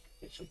this.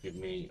 This will give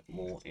me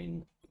more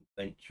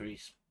inventory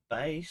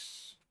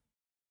space.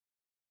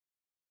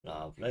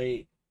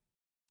 Lovely.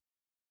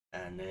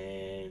 And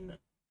then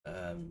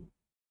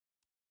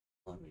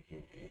over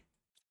here,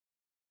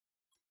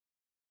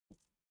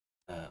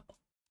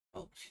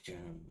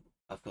 oxygen.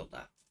 I've got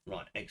that.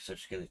 Right,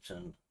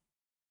 exoskeleton,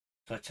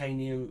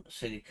 titanium,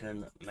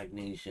 silicon,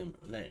 magnesium.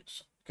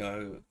 Let's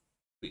go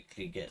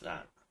quickly get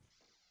that.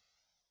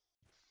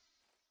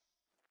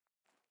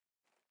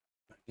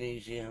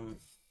 Magnesium.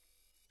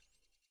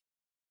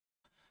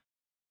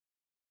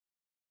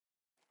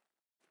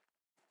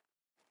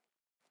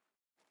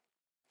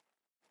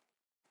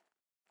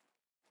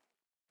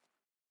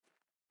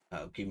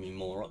 That'll give me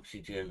more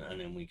oxygen,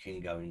 and then we can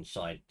go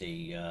inside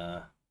the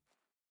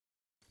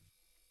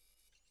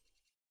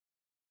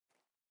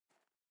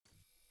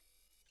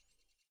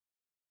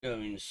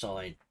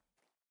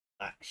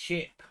that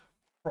ship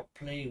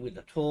properly with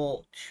a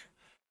torch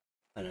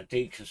and a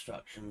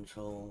deconstruction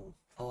tool.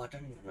 Oh, I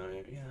don't even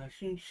know. Yeah, I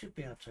should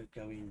be able to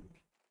go in.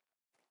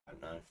 I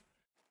don't know.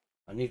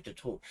 I need the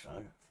torch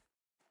though.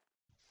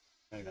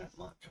 Know that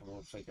much. I'm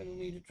also going to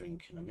need a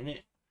drink in a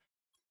minute.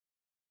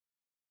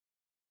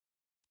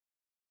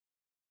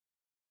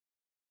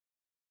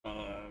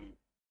 Oh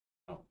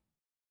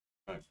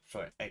no,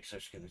 sorry,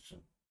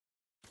 exoskeleton.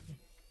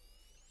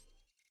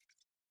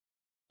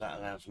 That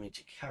allows me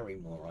to carry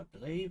more, I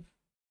believe. Is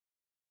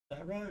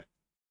that right?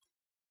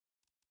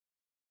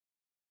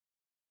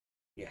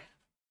 Yeah.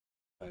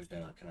 So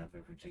then I can have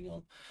everything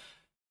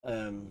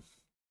on.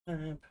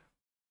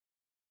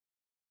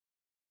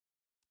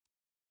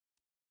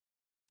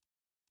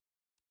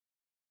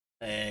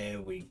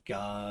 There we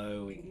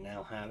go. We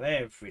now have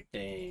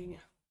everything.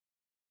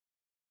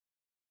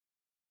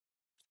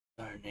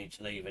 Don't need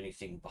to leave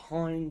anything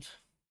behind.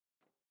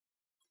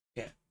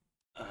 Get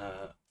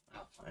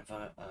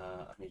whatever.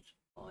 I need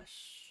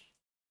ice.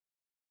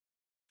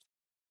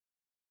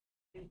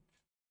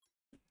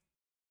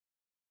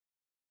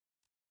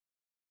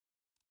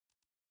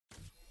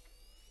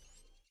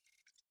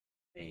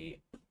 The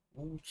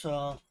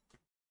water.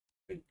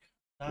 Drink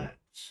that.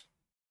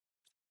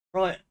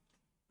 Right.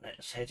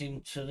 Let's head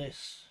into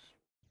this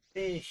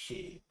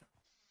spaceship.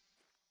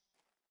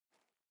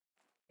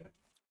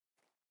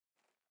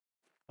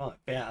 Right,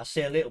 I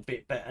see a little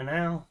bit better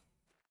now.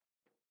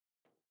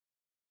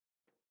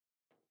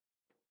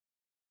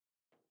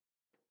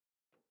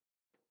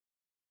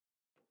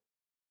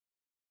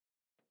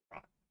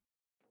 Right.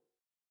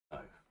 So,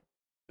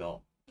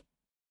 got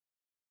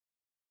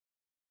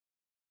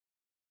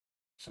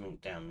something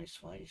down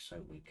this way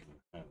so we can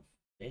have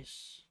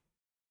this.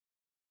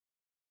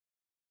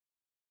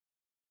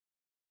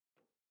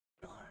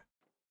 Right.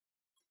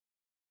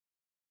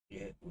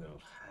 Yeah,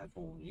 we'll have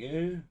all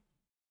you.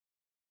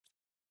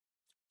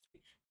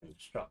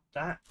 Construct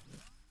that.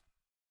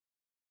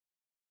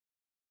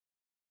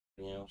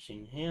 Anything else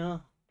in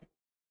here?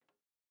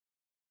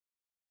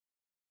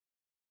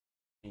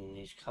 In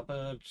these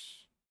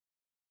cupboards?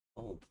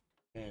 Oh,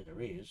 yeah, there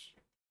is.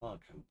 I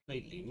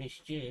completely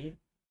missed you.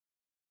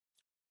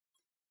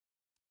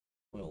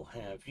 We'll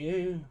have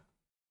you.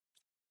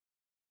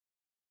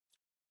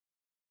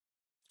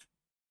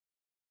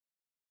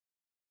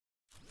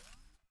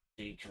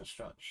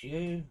 Deconstruct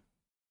you.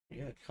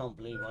 Yeah, can't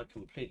believe I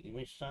completely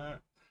missed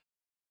that.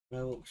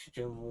 No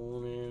oxygen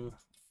warning.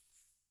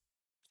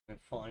 We're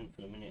fine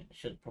for the minute.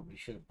 Probably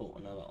should have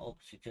bought another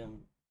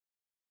oxygen.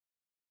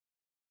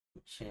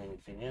 Don't see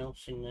anything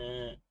else in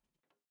there.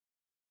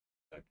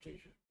 Got to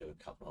do a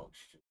couple of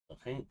oxygens, I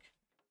think.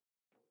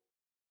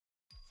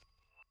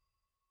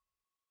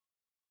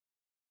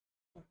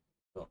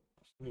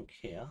 Something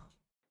here.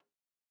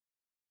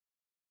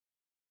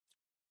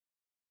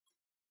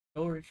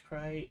 Storage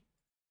crate.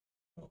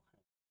 Oh,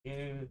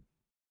 you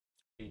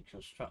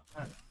deconstruct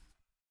that.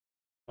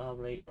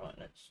 Lovely. Right,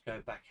 let's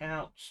go back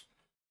out.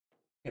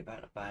 Get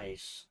back to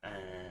base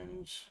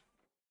and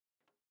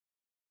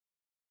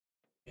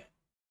yeah.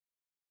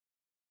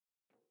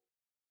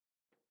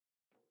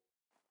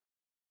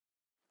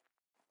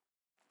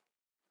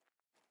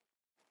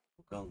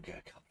 We'll go and get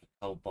a couple of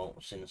cold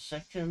bolts in a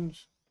second.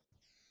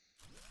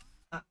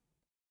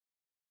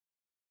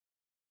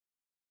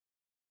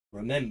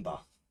 Remember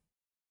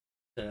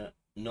to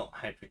not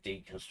have your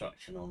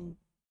deconstruction on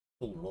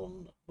full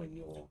on when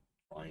you're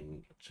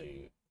trying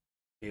to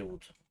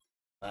build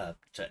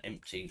to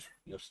empty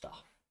your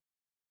stuff.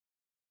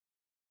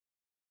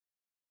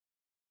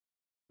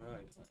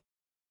 Right.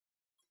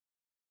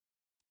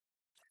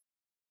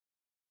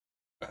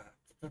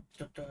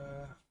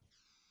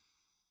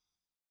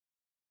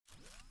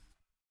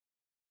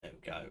 There we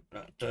go.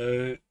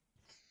 Right,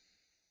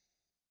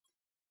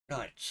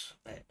 right,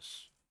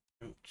 let's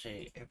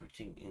empty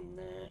everything in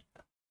there.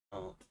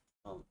 I'll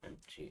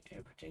empty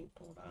everything.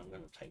 Although I'm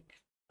going to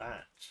take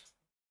that.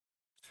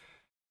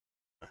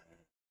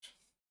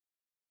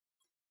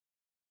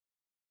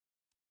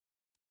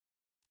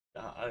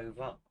 That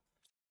over.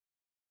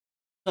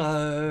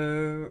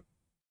 So,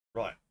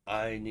 right,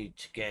 I need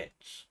to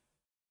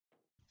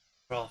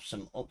craft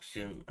some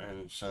oxygen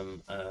and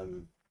some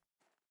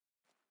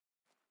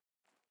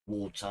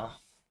water.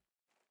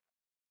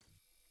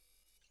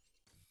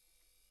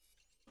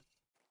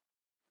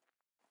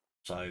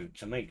 So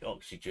to make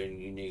oxygen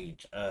you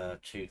need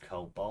 2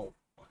 cobalt.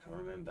 I can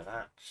remember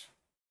that.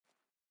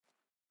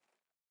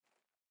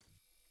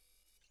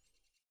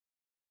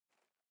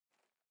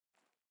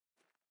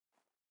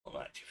 Not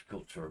that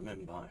difficult to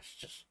remember, it's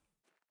just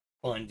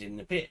finding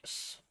the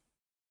bits.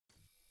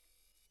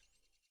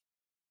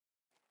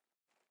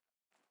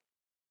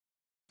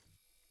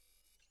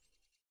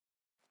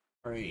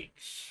 Right,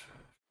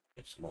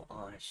 get some more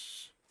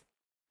ice.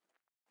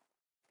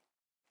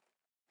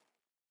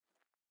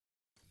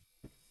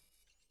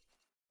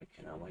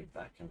 Making our way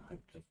back and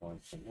hope to find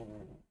some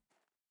more.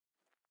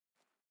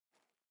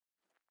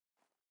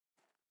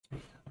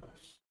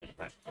 Let's get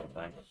back to the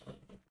base.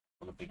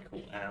 Want to be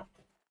caught out.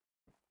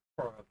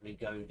 Probably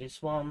go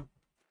this one.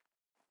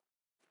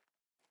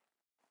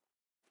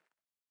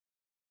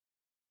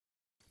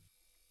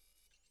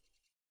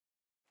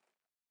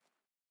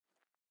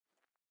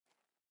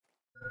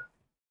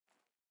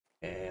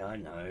 Yeah, I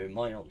know,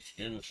 my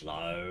oxygen's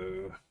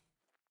low.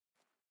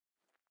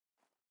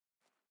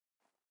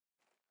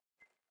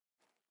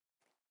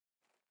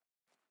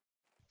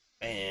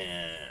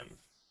 Bam.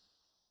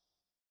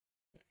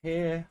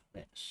 Here,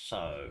 let's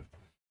sow.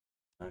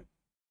 No.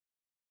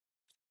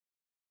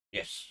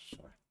 Yes,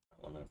 sorry.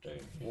 I want to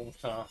do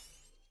water.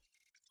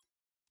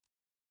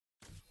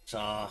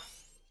 Water.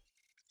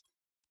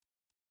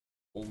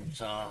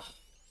 Water.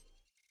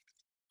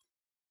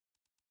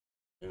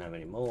 Don't have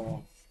any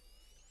more.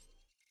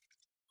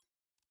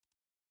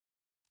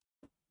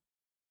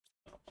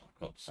 Oh, I've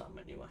got some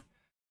anyway.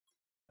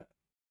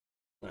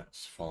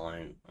 That's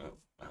fine. Oh,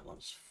 that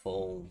one's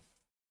full.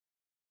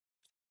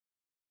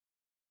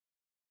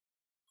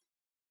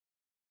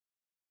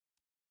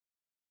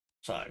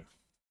 So,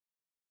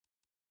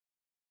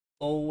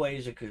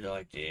 always a good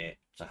idea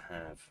to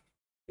have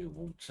 2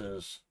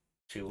 waters,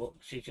 2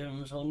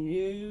 oxygens on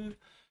you.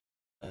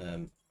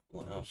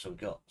 What else have we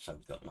got? So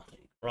we've got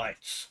nothing.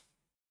 Right.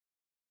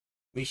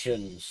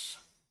 Missions.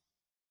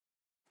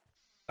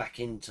 Back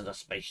into the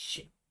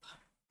spaceship.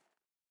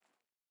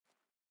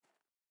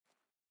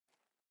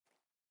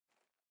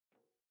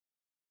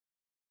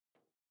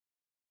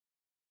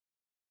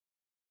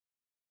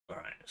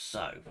 Right,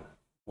 so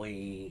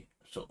we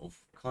sort of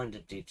kind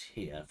of did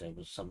here. There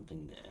was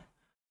something there.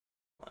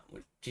 Right, we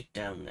did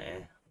down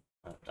there.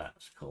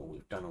 That's cool.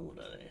 We've done all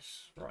of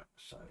this. Right,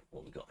 so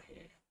what we got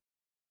here?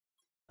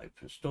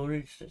 Open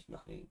storage. There's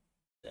nothing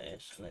there,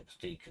 so let's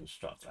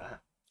deconstruct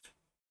that.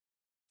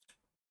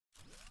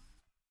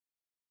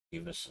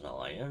 Give us an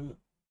iron.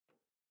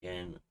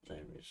 Again,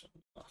 there is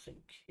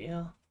nothing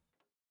here.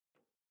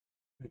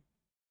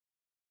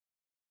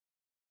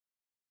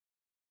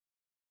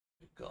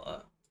 We've got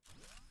to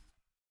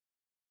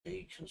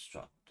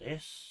deconstruct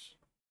this.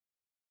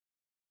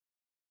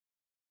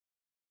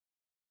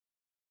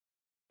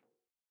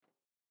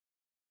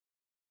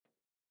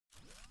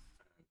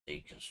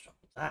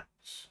 Deconstruct that.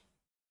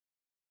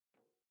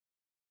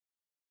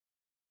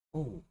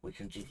 Oh, we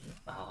can do.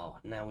 Oh,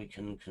 now we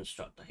can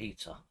construct the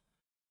heater.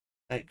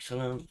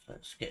 Excellent.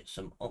 Let's get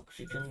some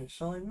oxygen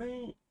inside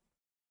me.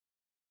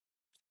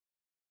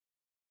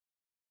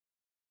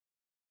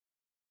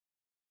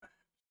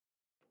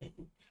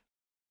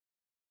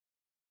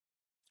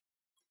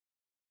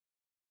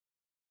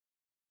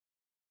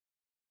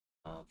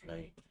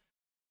 Lovely.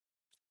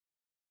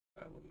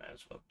 We may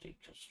as well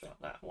deconstruct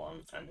that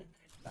one and then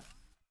head back.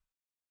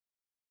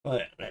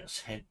 Right,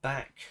 let's head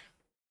back.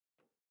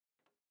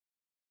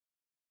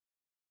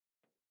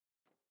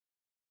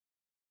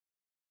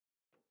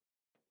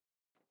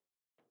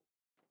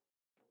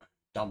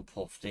 dump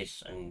off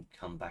this and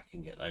come back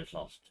and get those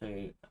last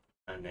two,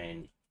 and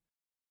then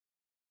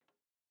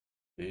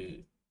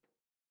do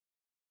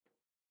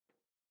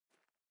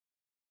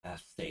our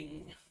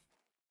thing.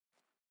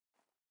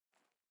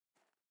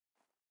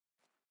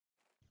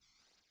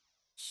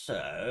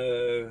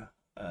 So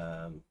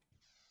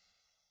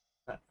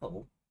that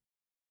full.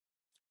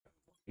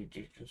 You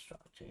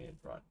deconstruct it,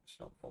 right? It's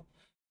not full.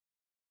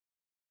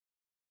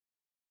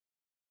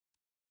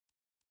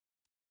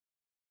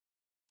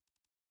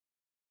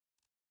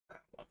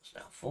 That one's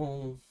now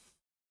full.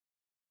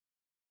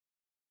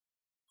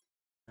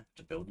 I have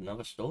to build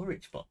another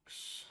storage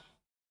box.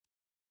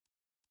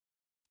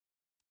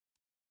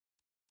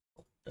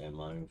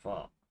 Demo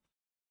over.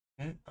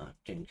 Yeah, I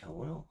think I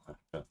will have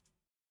to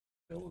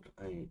build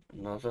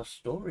another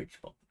storage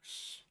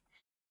box.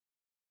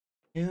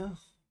 Yeah.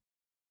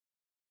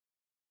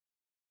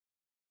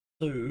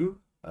 So,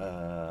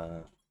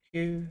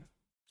 Q.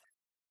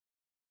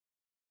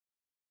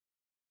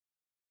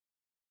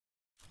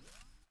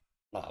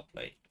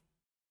 Lovely.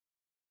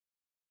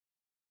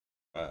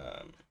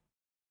 Gonna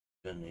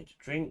need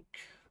a drink.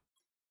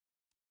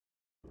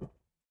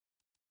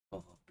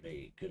 Probably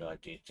a good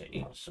idea to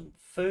eat some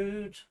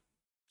food.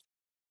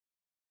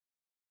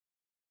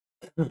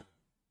 And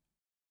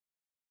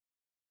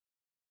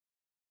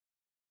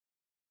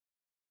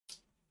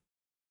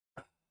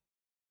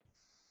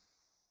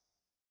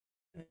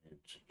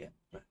yeah,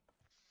 I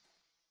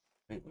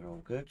think we're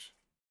all good.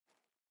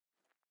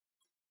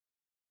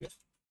 Yeah,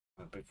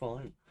 I'll be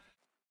fine.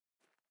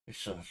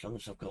 So as long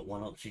as I've got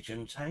one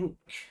oxygen tank.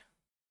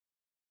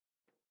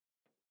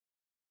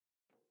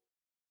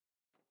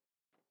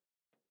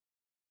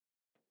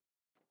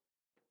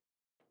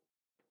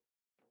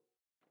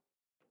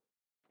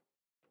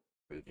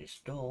 Through this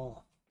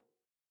door.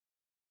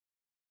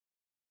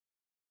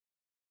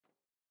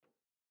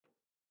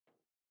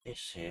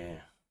 This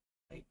here.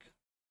 Take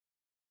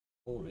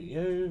all of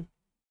you.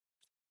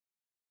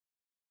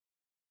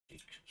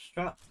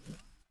 Deconstruct. I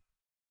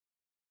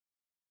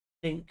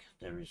think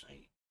there is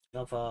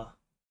another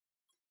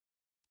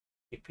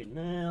chip in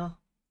there.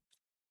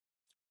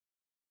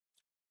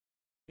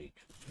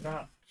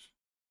 Deconstruct.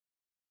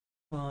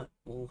 Right,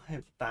 we'll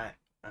head back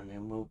and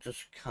then we'll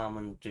just come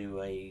and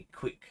do a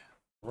quick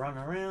run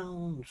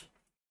around.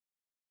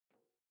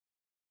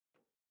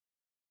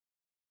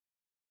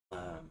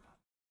 I'm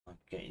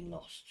getting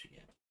lost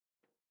here.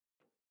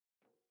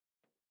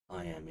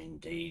 I am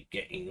indeed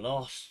getting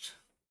lost.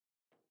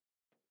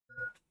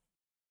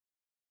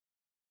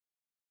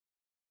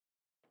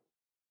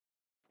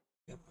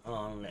 Come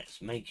on,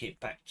 let's make it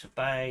back to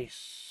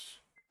base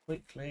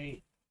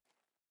quickly.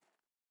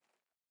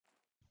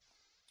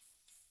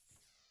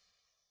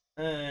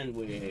 And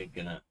we're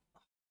gonna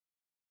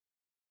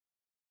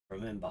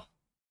remember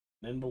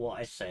what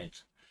I said.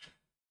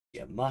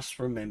 You must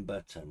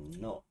remember to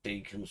not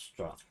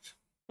deconstruct.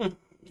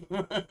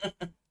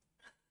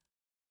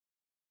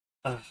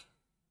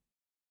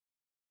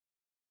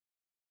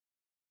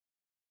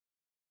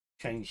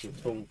 Change your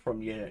tool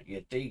from your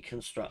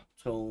deconstruct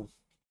tool.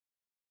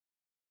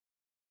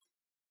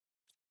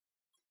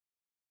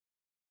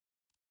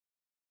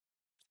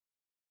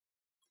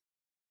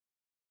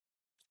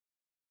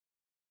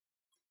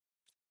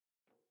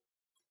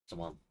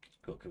 Someone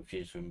got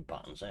confused with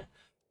buttons there.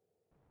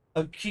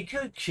 Okie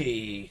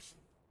dokie.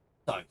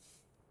 So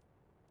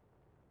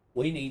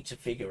we need to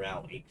figure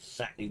out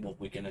exactly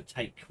what we're going to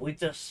take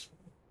with us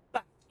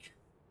back.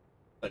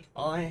 But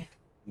I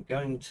am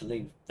going to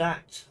leave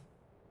that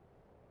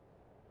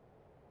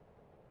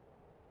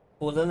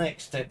for the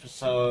next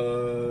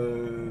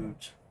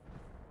episode.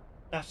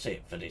 That's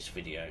it for this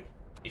video.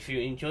 If you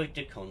enjoyed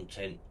the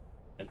content,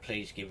 then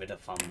please give it a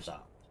thumbs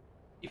up.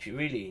 If you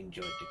really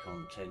enjoyed the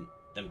content,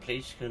 then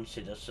please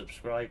consider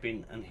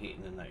subscribing and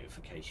hitting the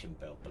notification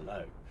bell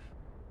below.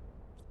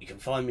 You can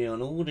find me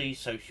on all these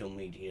social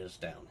medias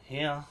down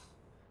here,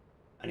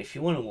 and if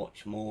you want to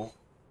watch more,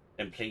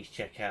 then please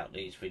check out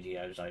these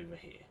videos over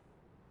here.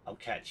 I'll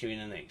catch you in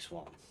the next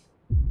one.